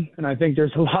done, and I think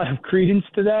there's a lot of credence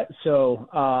to that. So,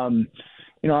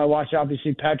 I watched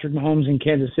obviously Patrick Mahomes in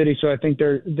Kansas City, so I think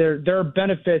there are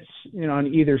benefits, you know, on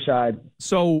either side.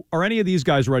 So, are any of these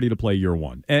guys ready to play year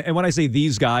one? And when I say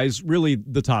these guys, really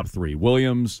the top three: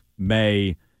 Williams,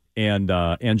 May, and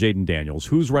Jaden Daniels.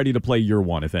 Who's ready to play year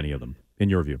one, if any of them,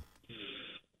 in your view?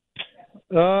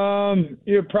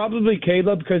 Probably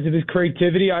Caleb because of his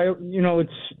creativity.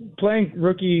 It's playing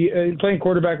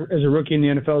quarterback as a rookie in the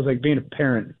NFL is like being a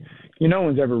parent. No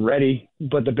one's ever ready,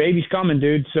 but the baby's coming,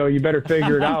 dude. So you better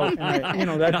figure it out.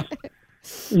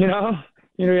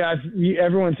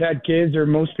 Everyone's had kids, or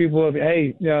most people have.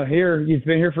 Hey, here you've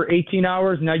been here for 18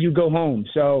 hours. Now you go home.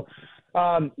 So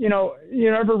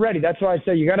you're never ready. That's why I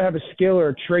say you got to have a skill or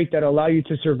a trait that allow you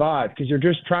to survive because you're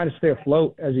just trying to stay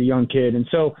afloat as a young kid. And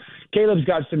so Caleb's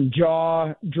got some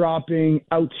jaw-dropping,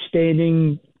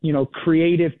 outstanding,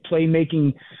 creative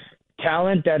playmaking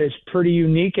talent that is pretty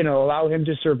unique and it'll allow him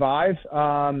to survive.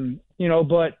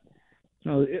 But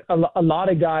a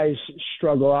lot of guys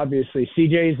struggle, obviously.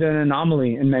 CJ's an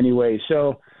anomaly in many ways.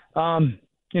 So,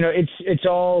 it's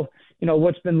all,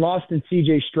 what's been lost in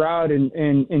CJ Stroud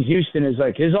in Houston is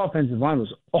like his offensive line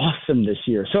was awesome this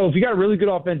year. So if you got a really good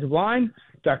offensive line,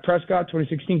 Dak Prescott,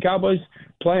 2016 Cowboys,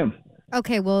 play him.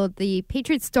 Okay, well, the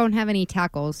Patriots don't have any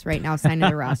tackles right now signed to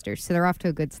the roster, so they're off to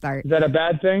a good start. Is that a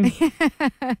bad thing?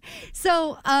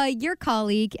 So your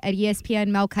colleague at ESPN,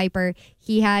 Mel Kiper,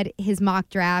 he had his mock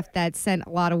draft that sent a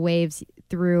lot of waves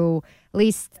through at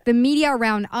least the media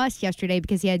around us yesterday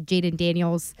because he had Jaden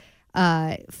Daniels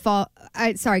going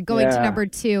to number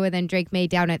 2 and then Drake May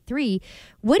down at 3.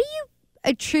 What do you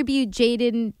attribute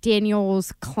Jaden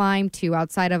Daniels' climb to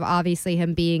outside of obviously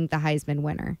him being the Heisman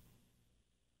winner?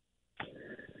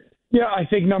 Yeah, I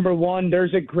think number one,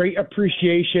 there's a great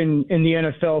appreciation in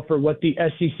the NFL for what the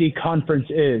SEC conference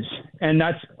is, and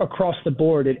that's across the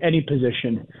board at any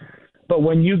position. But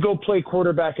when you go play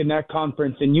quarterback in that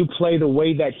conference and you play the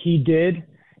way that he did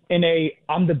in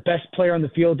I'm the best player on the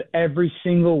field every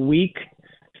single week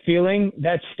feeling,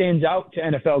 that stands out to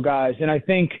NFL guys. And I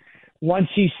think once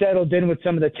he settled in with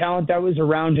some of the talent that was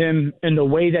around him and the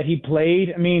way that he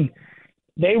played,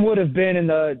 they would have been in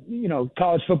the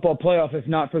college football playoff if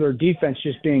not for their defense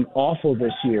just being awful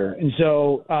this year. And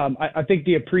so I think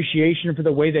the appreciation for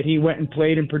the way that he went and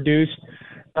played and produced,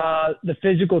 the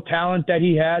physical talent that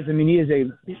he has. He is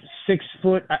a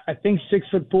 6'4",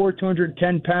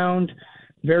 210-pound,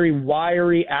 very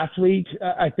wiry athlete.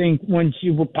 I think once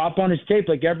you will pop on his tape,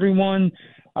 like everyone,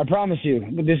 I promise you,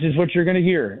 this is what you're going to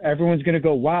hear. Everyone's going to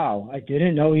go, wow, I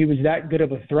didn't know he was that good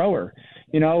of a thrower.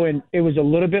 And it was a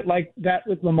little bit like that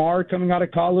with Lamar coming out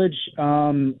of college.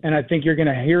 And I think you're going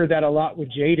to hear that a lot with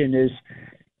Jaden is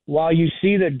while you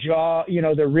see the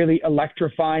the really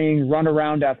electrifying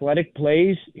run-around athletic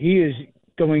plays, he is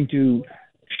going to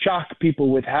shock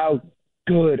people with how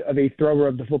good of a thrower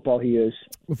of the football he is.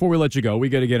 Before we let you go, we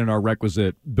got to get in our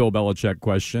requisite Bill Belichick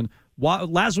question.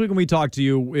 Last week when we talked to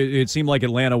you, it seemed like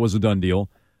Atlanta was a done deal.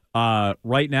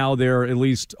 Right now, they're at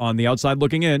least on the outside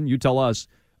looking in, you tell us,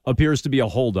 appears to be a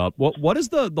holdup. What is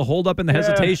the holdup and the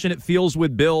hesitation it feels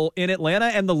with Bill in Atlanta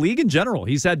and the league in general?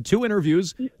 He's had 2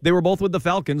 interviews. They were both with the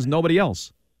Falcons, nobody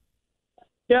else.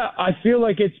 Yeah, I feel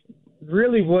like it's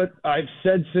really what I've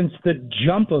said since the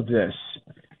jump of this.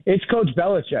 It's Coach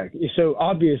Belichick. So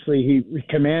obviously he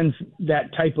commands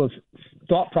that type of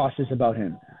thought process about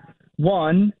him.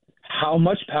 One, how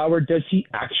much power does he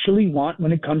actually want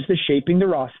when it comes to shaping the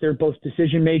roster, both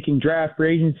decision-making, draft,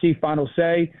 free agency, final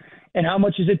say, and how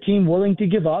much is a team willing to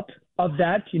give up of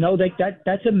that?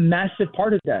 That's a massive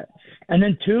part of that. And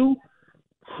then 2,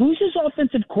 who's his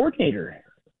offensive coordinator?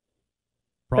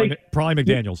 Probably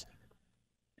McDaniels.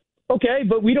 Okay,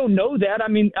 but we don't know that.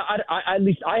 I at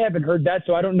least I haven't heard that,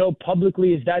 so I don't know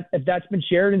publicly if that's been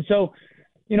shared. And so,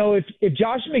 if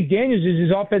Josh McDaniels is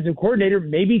his offensive coordinator,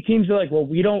 maybe teams are like, well,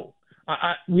 we don't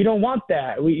want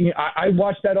that. I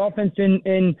watched that offense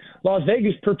in Las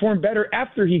Vegas perform better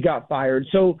after he got fired.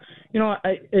 So,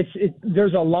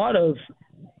 there's a lot of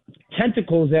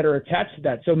tentacles that are attached to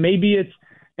that. So maybe it's,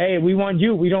 hey, we want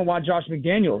you. We don't want Josh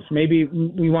McDaniels. Maybe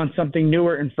we want something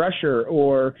newer and fresher.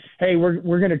 Or, hey,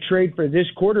 we're going to trade for this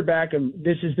quarterback, and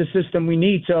this is the system we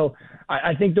need. So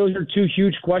I think those are 2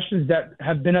 huge questions that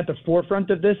have been at the forefront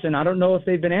of this, and I don't know if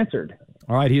they've been answered.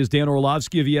 All right, he is Dan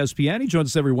Orlovsky of ESPN. He joins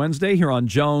us every Wednesday here on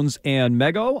Jones and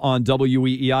Mego on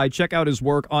WEEI. Check out his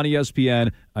work on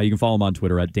ESPN. You can follow him on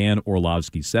Twitter at Dan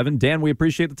Orlovsky7. Dan, we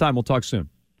appreciate the time. We'll talk soon.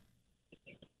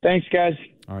 Thanks, guys.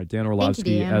 All right, Dan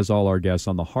Orlovsky, as all our guests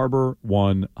on the Harbor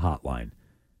One Hotline.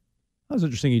 That was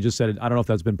interesting. He just said it. I don't know if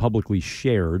that's been publicly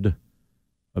shared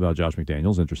about Josh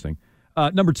McDaniels. Interesting.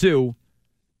 Number 2,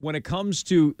 when it comes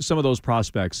to some of those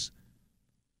prospects,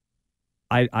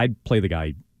 I'd play the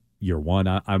guy year one.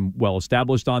 I'm well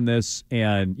established on this.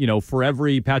 And, for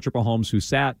every Patrick Mahomes who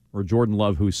sat or Jordan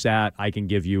Love who sat, I can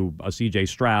give you a CJ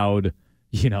Stroud.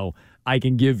 I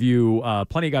can give you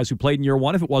plenty of guys who played in year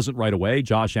one if it wasn't right away.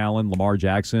 Josh Allen, Lamar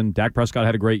Jackson. Dak Prescott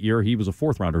had a great year. He was a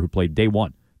 4th rounder who played day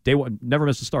one. Day one, never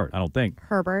missed a start, I don't think.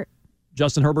 Herbert.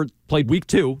 Justin Herbert played week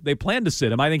 2. They planned to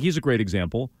sit him. I think he's a great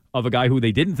example of a guy who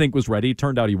they didn't think was ready.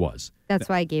 Turned out he was. That's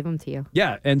why I gave him to you.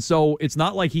 Yeah, and so it's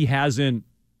not like he hasn't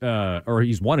or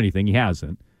he's won anything. He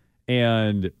hasn't.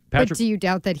 And Patrick. But do you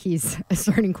doubt that he's a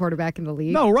starting quarterback in the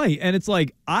league? No, right. And it's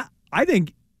like I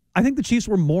think I think the Chiefs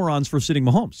were morons for sitting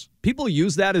Mahomes. People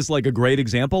use that as like a great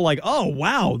example, like, oh,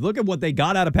 wow, look at what they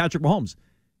got out of Patrick Mahomes.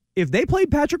 If they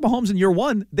played Patrick Mahomes in year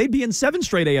one, they'd be in 7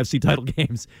 straight AFC title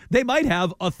games. They might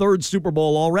have a 3rd Super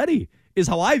Bowl already, is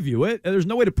how I view it. And there's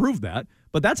no way to prove that.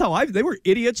 But that's how they were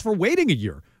idiots for waiting a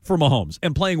year for Mahomes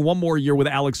and playing one more year with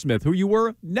Alex Smith, who you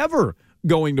were never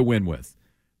going to win with.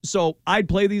 So I'd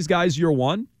play these guys year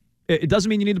one. It doesn't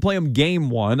mean you need to play them game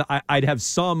one. I'd have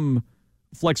some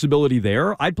flexibility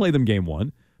there. I'd play them game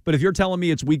one. But if you're telling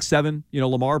me it's week 7,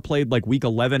 Lamar played like week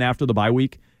 11 after the bye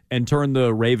week and turned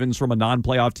the Ravens from a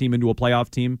non-playoff team into a playoff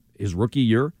team his rookie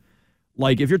year.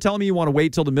 Like, if you're telling me you want to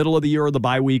wait till the middle of the year or the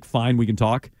bye week, fine, we can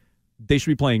talk. They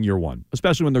should be playing year one,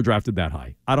 especially when they're drafted that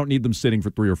high. I don't need them sitting for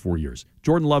 3 or 4 years.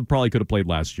 Jordan Love probably could have played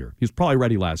last year. He was probably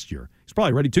ready last year. He's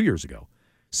probably ready 2 years ago.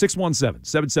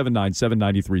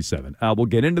 617-779-7937. We'll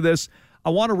get into this.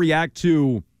 I want to react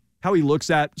to how he looks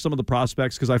at some of the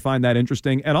prospects because I find that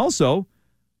interesting. And also,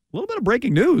 a little bit of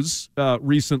breaking news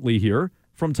recently here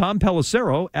from Tom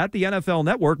Pelissero at the NFL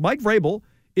Network. Mike Vrabel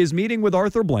is meeting with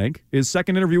Arthur Blank, his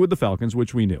second interview with the Falcons,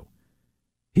 which we knew.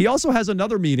 He also has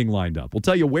another meeting lined up. We'll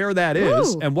tell you where that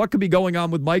is and what could be going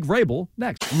on with Mike Vrabel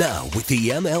next. Now, with the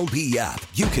MLB app,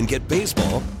 you can get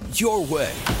baseball your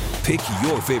way. Pick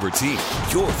your favorite team,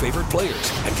 your favorite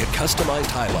players, and get customized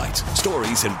highlights,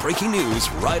 stories, and breaking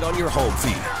news right on your home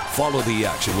feed. Follow the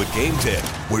action with Game 10,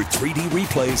 where 3D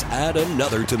replays add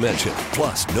another dimension.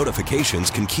 Plus, notifications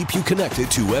can keep you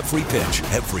connected to every pitch,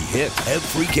 every hit,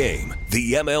 every game.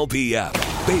 The MLB app.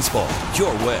 Baseball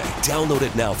your way. Download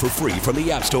it now for free from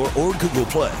the App Store or Google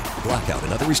Play. Blackout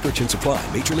and other restrictions apply.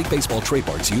 Major League Baseball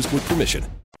trademarks used with permission.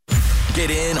 Get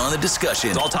in on the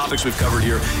discussion. All topics we've covered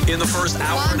here in the first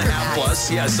hour and a half plus.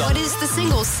 Yes. What is the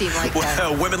singles scene like?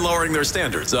 Well, women lowering their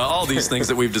standards. All these things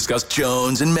that we've discussed.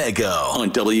 Jones and Mego on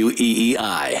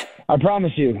WEEI. I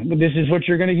promise you, this is what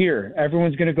you're going to hear.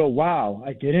 Everyone's going to go, wow,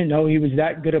 I didn't know he was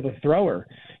that good of a thrower.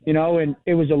 And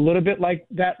it was a little bit like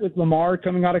that with Lamar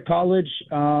coming out of college.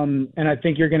 And I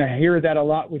think you're going to hear that a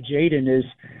lot with Jaden is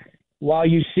while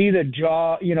you see the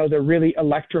the really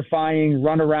electrifying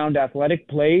runaround athletic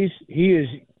plays, he is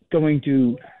going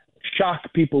to shock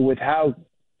people with how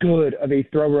good of a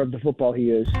thrower of the football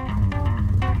he is.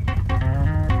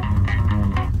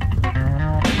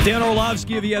 Dan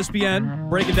Orlovsky of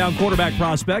ESPN breaking down quarterback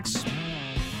prospects.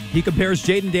 He compares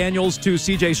Jaden Daniels to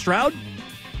C.J. Stroud,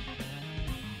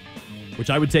 which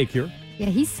I would take here. Yeah,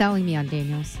 he's selling me on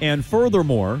Daniels. And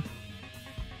furthermore,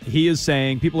 he is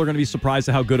saying people are going to be surprised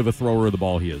at how good of a thrower of the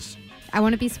ball he is. I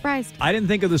want to be surprised. I didn't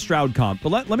think of the Stroud comp, but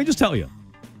let me just tell you.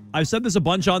 I've said this a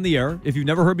bunch on the air. If you've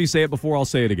never heard me say it before, I'll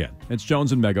say it again. It's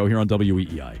Jones and Mego here on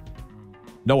WEEI.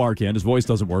 No Arcand. His voice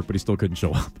doesn't work, but he still couldn't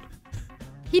show up.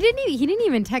 He didn't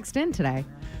even text in today.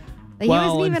 He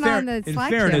wasn't even on the Slack channel.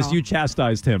 In fairness, you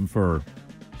chastised him for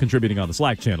contributing on the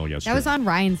Slack channel yesterday. That was on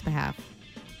Ryan's behalf.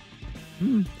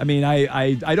 I mean,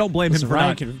 I don't blame him for Ryan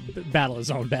not can battle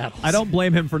his own battles. I don't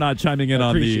blame him for not chiming in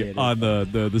on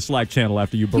the Slack channel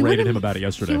after you berated him about it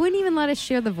yesterday. He wouldn't even let us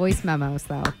share the voice memos,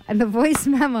 though. And the voice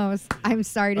memos, I'm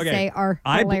sorry to say, are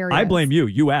hilarious. I blame you.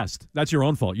 You asked. That's your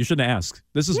own fault. You shouldn't have asked.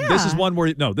 This is one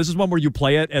where you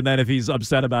play it, and then if he's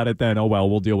upset about it, then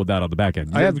we'll deal with that on the back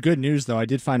end. I have good news though. I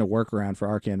did find a workaround for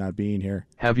Arcand not being here.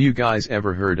 Have you guys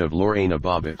ever heard of Lorena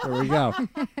Bobbitt? There we go.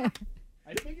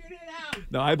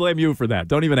 No, I blame you for that.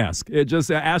 Don't even ask.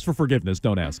 Just ask for forgiveness.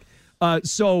 Don't ask.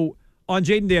 So on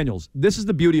Jaden Daniels, this is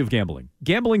the beauty of gambling.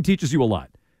 Gambling teaches you a lot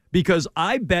because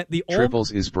I bet triples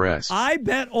his breast. I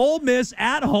bet Ole Miss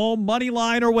at home money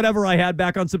line or whatever I had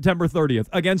back on September 30th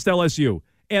against LSU.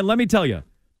 And let me tell you,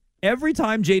 every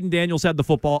time Jaden Daniels had the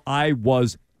football, I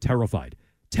was terrified.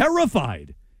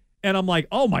 And I'm like,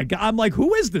 oh my God. I'm like,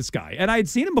 who is this guy? And I had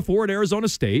seen him before at Arizona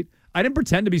State. I didn't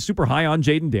pretend to be super high on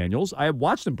Jaden Daniels. I had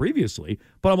watched him previously,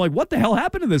 but I'm like, what the hell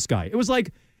happened to this guy? It was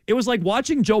like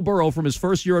watching Joe Burrow from his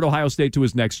first year at Ohio State to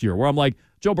his next year, where I'm like,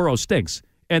 Joe Burrow stinks.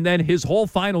 And then his whole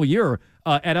final year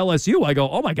at LSU, I go,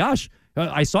 oh my gosh,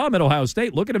 I saw him at Ohio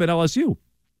State. Look at him at LSU.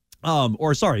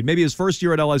 Maybe his first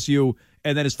year at LSU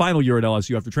and then his final year at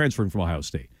LSU after transferring from Ohio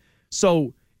State.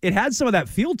 So it had some of that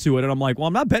feel to it, and I'm like, well,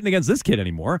 I'm not betting against this kid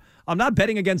anymore. I'm not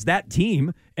betting against that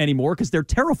team anymore because they're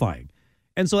terrifying.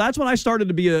 And so that's when I started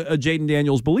to be a Jaden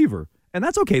Daniels believer. And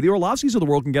that's okay. The Orlovskys of the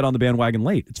world can get on the bandwagon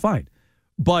late. It's fine.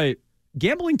 But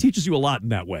gambling teaches you a lot in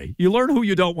that way. You learn who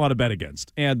you don't want to bet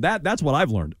against. And that's what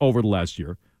I've learned over the last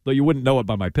year, though you wouldn't know it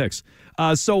by my picks.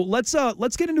 So let's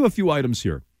get into a few items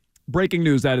here. Breaking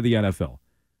news out of the NFL.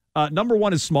 Number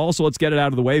one is small, so let's get it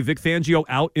out of the way. Vic Fangio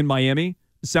out in Miami.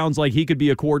 Sounds like he could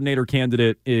be a coordinator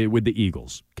candidate with the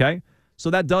Eagles. Okay? So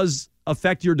that does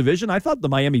affect your division. I thought the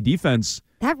Miami defense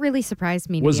That really surprised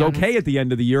me. Was okay at the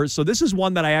end of the year. So this is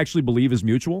one that I actually believe is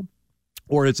mutual,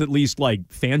 or it's at least like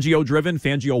Fangio driven.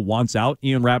 Fangio wants out.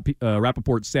 Ian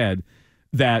Rappaport said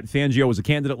that Fangio was a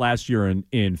candidate last year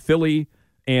in Philly,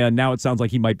 and now it sounds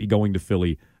like he might be going to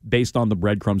Philly based on the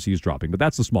breadcrumbs he's dropping. But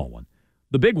that's the small one.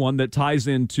 The big one that ties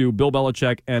into Bill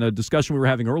Belichick and a discussion we were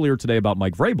having earlier today about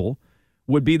Mike Vrabel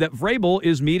would be that Vrabel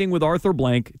is meeting with Arthur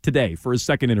Blank today for his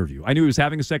second interview. I knew he was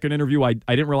having a second interview. I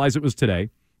didn't realize it was today.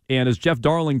 And as Jeff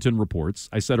Darlington reports,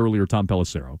 I said earlier, Tom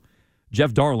Pelissero,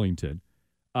 Jeff Darlington,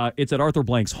 it's at Arthur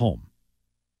Blank's home.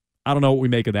 I don't know what we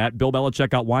make of that. Bill Belichick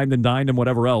got wined and dined and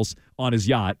whatever else on his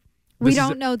yacht. We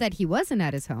don't know that he wasn't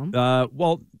at his home.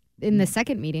 Well, in the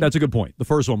second meeting. That's a good point. The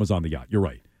first one was on the yacht. You're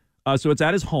right. So it's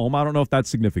at his home. I don't know if that's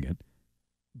significant,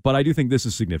 but I do think this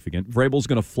is significant. Vrabel's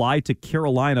going to fly to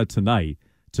Carolina tonight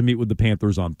to meet with the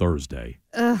Panthers on Thursday.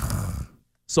 Ugh.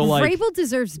 So Vrabel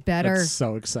deserves better. That's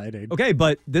so exciting. Okay,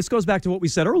 but this goes back to what we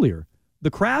said earlier. The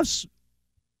Crafts,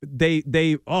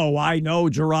 I know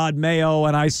Gerard Mayo,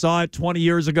 and I saw it 20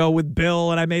 years ago with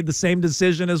Bill, and I made the same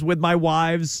decision as with my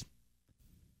wives.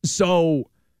 So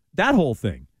that whole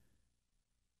thing.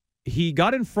 He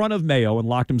got in front of Mayo and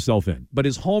locked himself in. But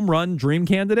his home run dream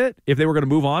candidate, if they were going to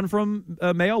move on from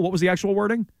Mayo, what was the actual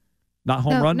wording? Not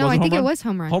home run? No, I think it was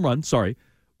home run. Home run, sorry.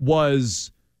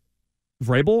 Was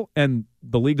Vrabel, and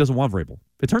the league doesn't want Vrabel.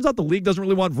 It turns out the league doesn't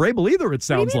really want Vrabel either, it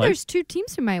sounds like. There's two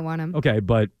teams who might want him. Okay,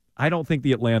 but I don't think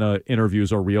the Atlanta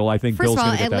interviews are real. I think First Bill's of all,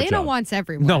 going to get that Atlanta job. wants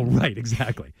everyone. No, right,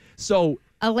 exactly. So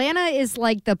Atlanta is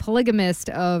like the polygamist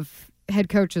of head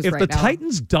coaches if right the now.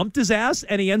 Titans dumped his ass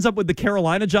and he ends up with the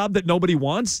Carolina job that nobody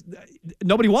wants,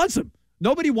 nobody wants him.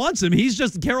 Nobody wants him. He's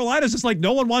just, Carolina's just like,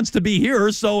 no one wants to be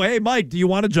here. So, hey, Mike, do you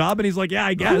want a job? And he's like, yeah,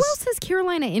 I guess. Who else has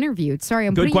Carolina interviewed? Sorry,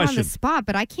 I'm putting you on the spot,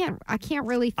 but I can't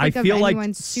really think of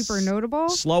anyone super notable.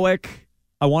 Slowick.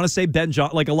 I want to say Ben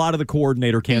John, like a lot of the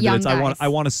coordinator candidates. I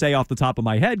want to say off the top of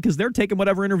my head because they're taking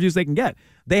whatever interviews they can get.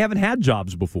 They haven't had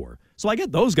jobs before, so I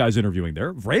get those guys interviewing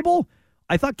there. Vrabel,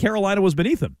 I thought Carolina was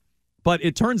beneath him, but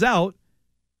it turns out,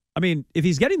 I mean, if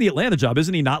he's getting the Atlanta job,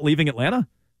 isn't he not leaving Atlanta?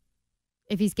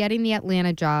 If he's getting the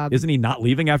Atlanta job, isn't he not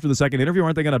leaving after the second interview?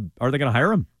 Are they gonna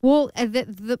hire him? Well,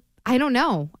 I don't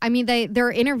know. I mean,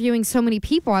 they're interviewing so many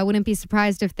people. I wouldn't be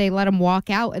surprised if they let him walk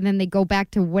out and then they go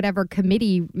back to whatever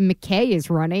committee McKay is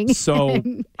running. So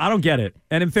I don't get it.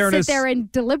 And in fairness, sit there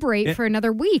and deliberate for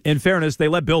another week. In fairness, they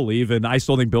let Bill leave, and I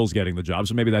still think Bill's getting the job.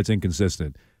 So maybe that's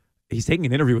inconsistent. He's taking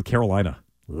an interview with Carolina.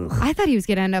 Ugh. I thought he was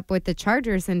going to end up with the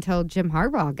Chargers until Jim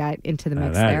Harbaugh got into the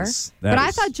mix there. But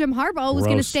I thought Jim Harbaugh was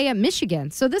going to stay at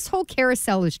Michigan. So this whole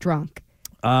carousel is drunk.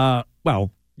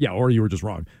 Well, yeah, or you were just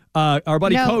wrong. Our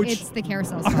buddy Coach. No, it's the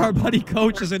carousel. Our buddy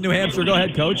Coach is in New Hampshire. Go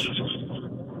ahead, Coach.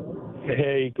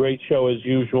 Hey, great show as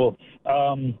usual.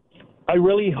 I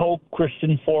really hope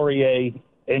Christian Fourier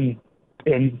and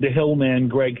the Hillman,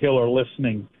 Greg Hill, are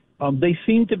listening. They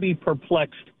seem to be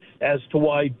perplexed as to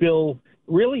why Bill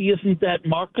really isn't that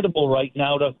marketable right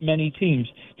now to many teams.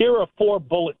 Here are 4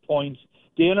 bullet points.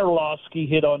 Dan Orlovsky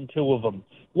hit on 2 of them.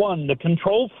 1, the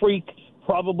control freak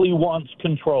probably wants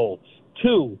control.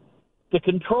 2, the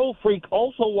control freak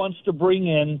also wants to bring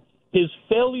in his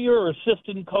failure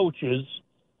assistant coaches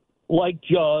like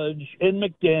Judge and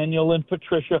McDaniel and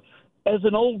Patricia as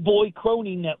an old boy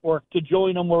crony network to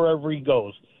join him wherever he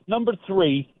goes. Number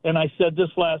 3, and I said this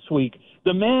last week,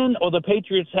 the man or the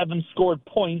Patriots haven't scored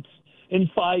points in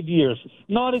 5 years.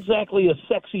 Not exactly a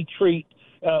sexy treat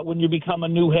when you become a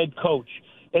new head coach.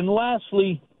 And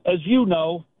lastly, as you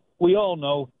know, we all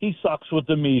know, he sucks with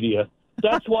the media.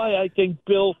 That's why I think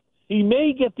Bill, he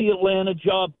may get the Atlanta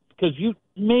job because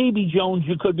maybe, Jones,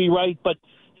 you could be right, but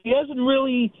he hasn't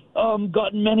really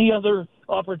gotten many other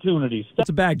opportunities. That's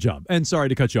a bag job. And sorry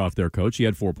to cut you off there, Coach. He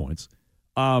had 4 points.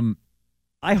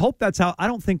 I hope that's how – I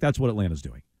don't think that's what Atlanta's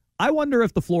doing. I wonder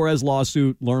if the Flores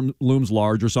lawsuit looms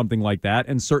large or something like that,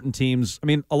 and certain teams – I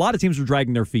mean, a lot of teams are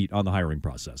dragging their feet on the hiring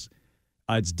process.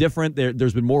 It's different.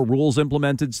 There's been more rules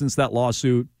implemented since that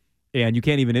lawsuit, and you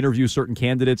can't even interview certain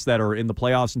candidates that are in the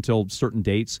playoffs until certain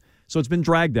dates. So it's been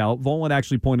dragged out. Volan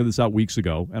actually pointed this out weeks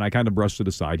ago, and I kind of brushed it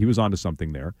aside. He was onto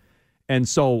something there. And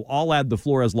so I'll add the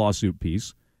Flores lawsuit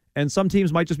piece, and some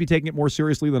teams might just be taking it more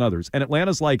seriously than others. And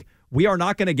Atlanta's like, we are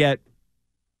not going to get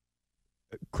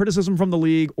criticism from the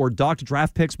league or docked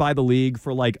draft picks by the league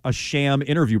for like a sham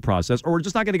interview process, or we're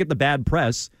just not going to get the bad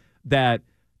press that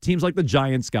teams like the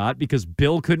Giants got because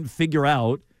Bill couldn't figure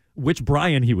out which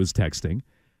Brian he was texting.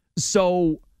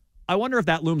 So I wonder if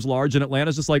that looms large, and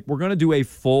Atlanta's just like, we're going to do a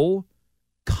full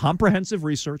comprehensive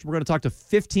research. We're going to talk to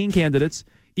 15 candidates,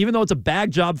 even though it's a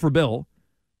bag job for Bill.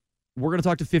 We're going to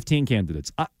talk to 15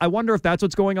 candidates. I wonder if that's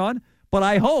what's going on, but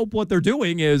I hope what they're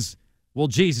doing is Well,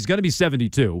 geez, he's going to be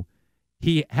 72.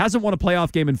 He hasn't won a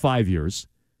playoff game in 5 years.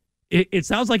 It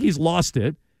sounds like he's lost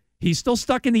it. He's still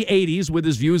stuck in the 80s with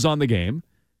his views on the game.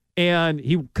 And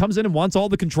he comes in and wants all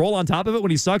the control on top of it when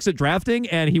he sucks at drafting,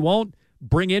 and he won't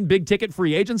bring in big-ticket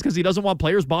free agents because he doesn't want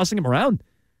players bossing him around.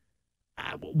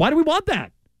 Why do we want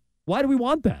that? Why do we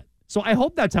want that? So I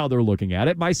hope that's how they're looking at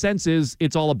it. My sense is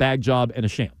it's all a bag job and a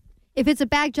sham. If it's a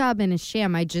bag job and a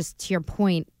sham, to your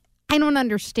point, I don't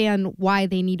understand why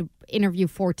they need to interview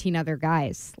 14 other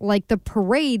guys. Like the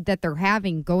parade that they're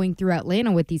having going through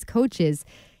Atlanta with these coaches,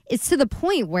 it's to the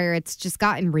point where it's just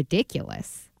gotten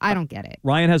ridiculous. I don't get it.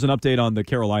 Ryan has an update on the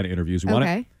Carolina interviews. You want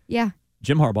it? Yeah.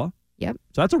 Jim Harbaugh. Yep.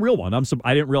 So that's a real one.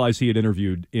 I didn't realize he had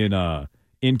interviewed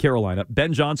in Carolina.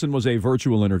 Ben Johnson was a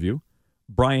virtual interview.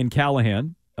 Brian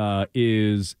Callahan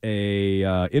is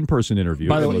a in-person interview.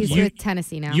 By the way, he's with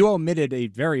Tennessee now. You omitted a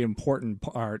very important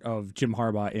part of Jim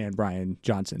Harbaugh and Brian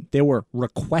Johnson. They were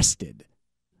requested.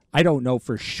 I don't know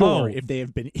for sure if they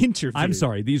have been interviewed. I'm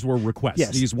sorry. These were requests.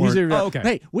 Yes, these weren't. are, okay.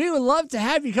 Hey, we would love to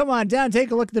have you come on down,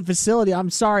 take a look at the facility. I'm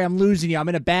sorry, I'm losing you. I'm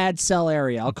in a bad cell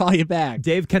area. I'll call you back.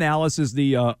 Dave Canales is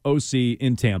the OC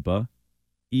in Tampa.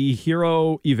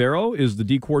 Ivero is the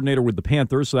D coordinator with the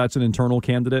Panthers, so that's an internal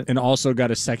candidate. And also got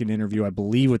a second interview, I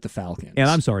believe, with the Falcons. And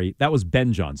I'm sorry, that was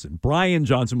Ben Johnson. Brian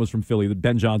Johnson was from Philly,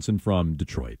 Ben Johnson from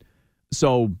Detroit.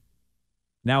 So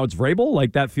now it's Vrabel?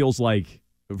 Like, that feels like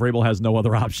Vrabel has no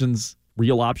other options,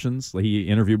 real options. He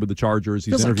interviewed with the Chargers.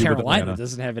 He's interviewed like with Carolina Atlanta.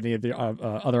 Doesn't have any of the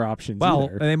other options Well,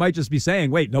 either. and they might just be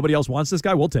saying, wait, nobody else wants this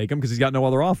guy? We'll take him because he's got no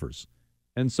other offers.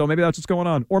 And so maybe that's what's going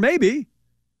on. Or maybe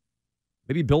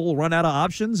Bill will run out of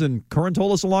options, and Curran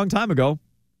told us a long time ago,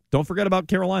 don't forget about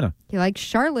Carolina. He likes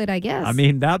Charlotte, I guess. I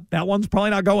mean, that one's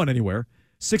probably not going anywhere.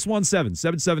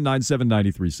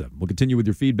 617-779-7937. We'll continue with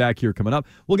your feedback here coming up.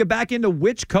 We'll get back into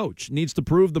which coach needs to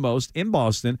prove the most in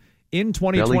Boston in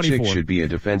 2024. Belichick should be a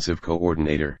defensive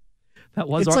coordinator.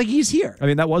 It's like he's here. I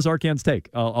mean, that was Arcan's take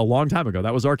a long time ago.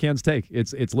 That was Arcan's take.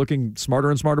 It's looking smarter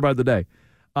and smarter by the day.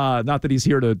 Not that he's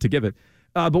here to give it.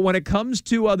 But when it comes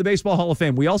to the Baseball Hall of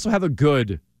Fame, we also have a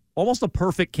good, almost a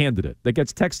perfect candidate that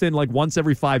gets texted in like once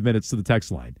every 5 minutes to the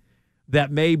text line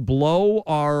that may blow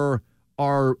our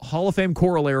Hall of Fame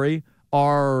corollary,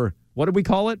 our, what did we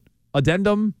call it?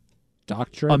 Addendum?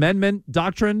 Doctrine? Amendment?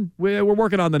 Doctrine? We're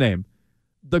working on the name.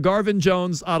 The Garvin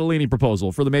Jones-Ottolini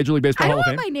proposal for the Major League Baseball Hall of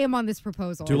Fame. I don't have my name on this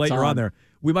proposal. Too late, you're on there.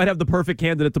 We might have the perfect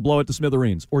candidate to blow it to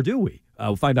smithereens. Or do we?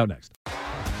 We'll find out next.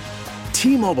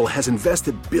 T-Mobile has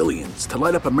invested billions to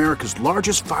light up America's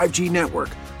largest 5G network,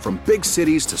 from big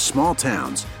cities to small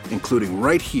towns, including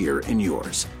right here in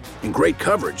yours. And great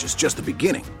coverage is just the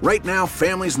beginning. Right now,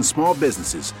 families and small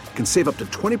businesses can save up to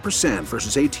 20%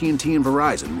 versus AT&T and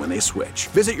Verizon when they switch.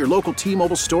 Visit your local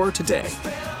T-Mobile store today.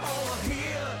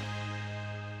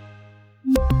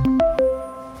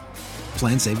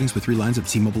 Plan savings with 3 lines of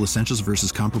T-Mobile Essentials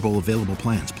versus comparable available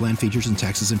plans. Plan features and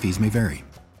taxes and fees may vary.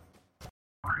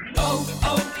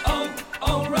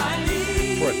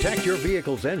 Protect your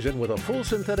vehicle's engine with a full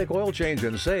synthetic oil change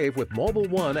and save with Mobil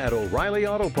 1 at O'Reilly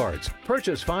Auto Parts.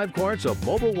 Purchase 5 quarts of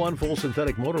Mobil 1 full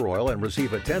synthetic motor oil and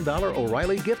receive a $10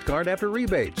 O'Reilly gift card after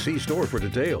rebate. See store for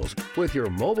details. With your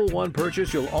Mobil 1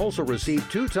 purchase, you'll also receive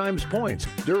 2 times points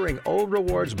during O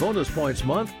Rewards Bonus Points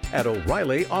Month at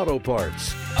O'Reilly Auto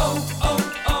Parts.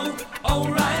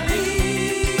 O'Reilly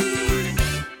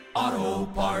Auto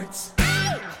Parts.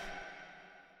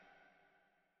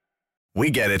 We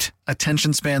get it.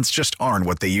 Attention spans just aren't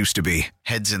what they used to be.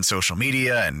 Heads in social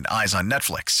media and eyes on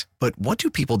Netflix. But what do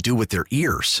people do with their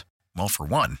ears? Well, for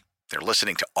one, they're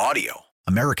listening to audio.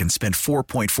 Americans spend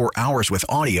 4.4 hours with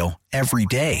audio every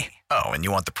day. Oh, and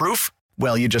you want the proof?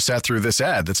 Well, you just sat through this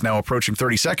ad that's now approaching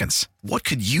 30 seconds. What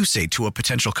could you say to a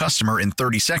potential customer in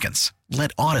 30 seconds?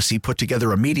 Let Odyssey put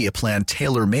together a media plan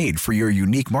tailor-made for your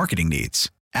unique marketing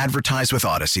needs. Advertise with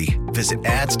Odyssey. Visit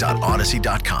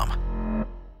ads.odyssey.com.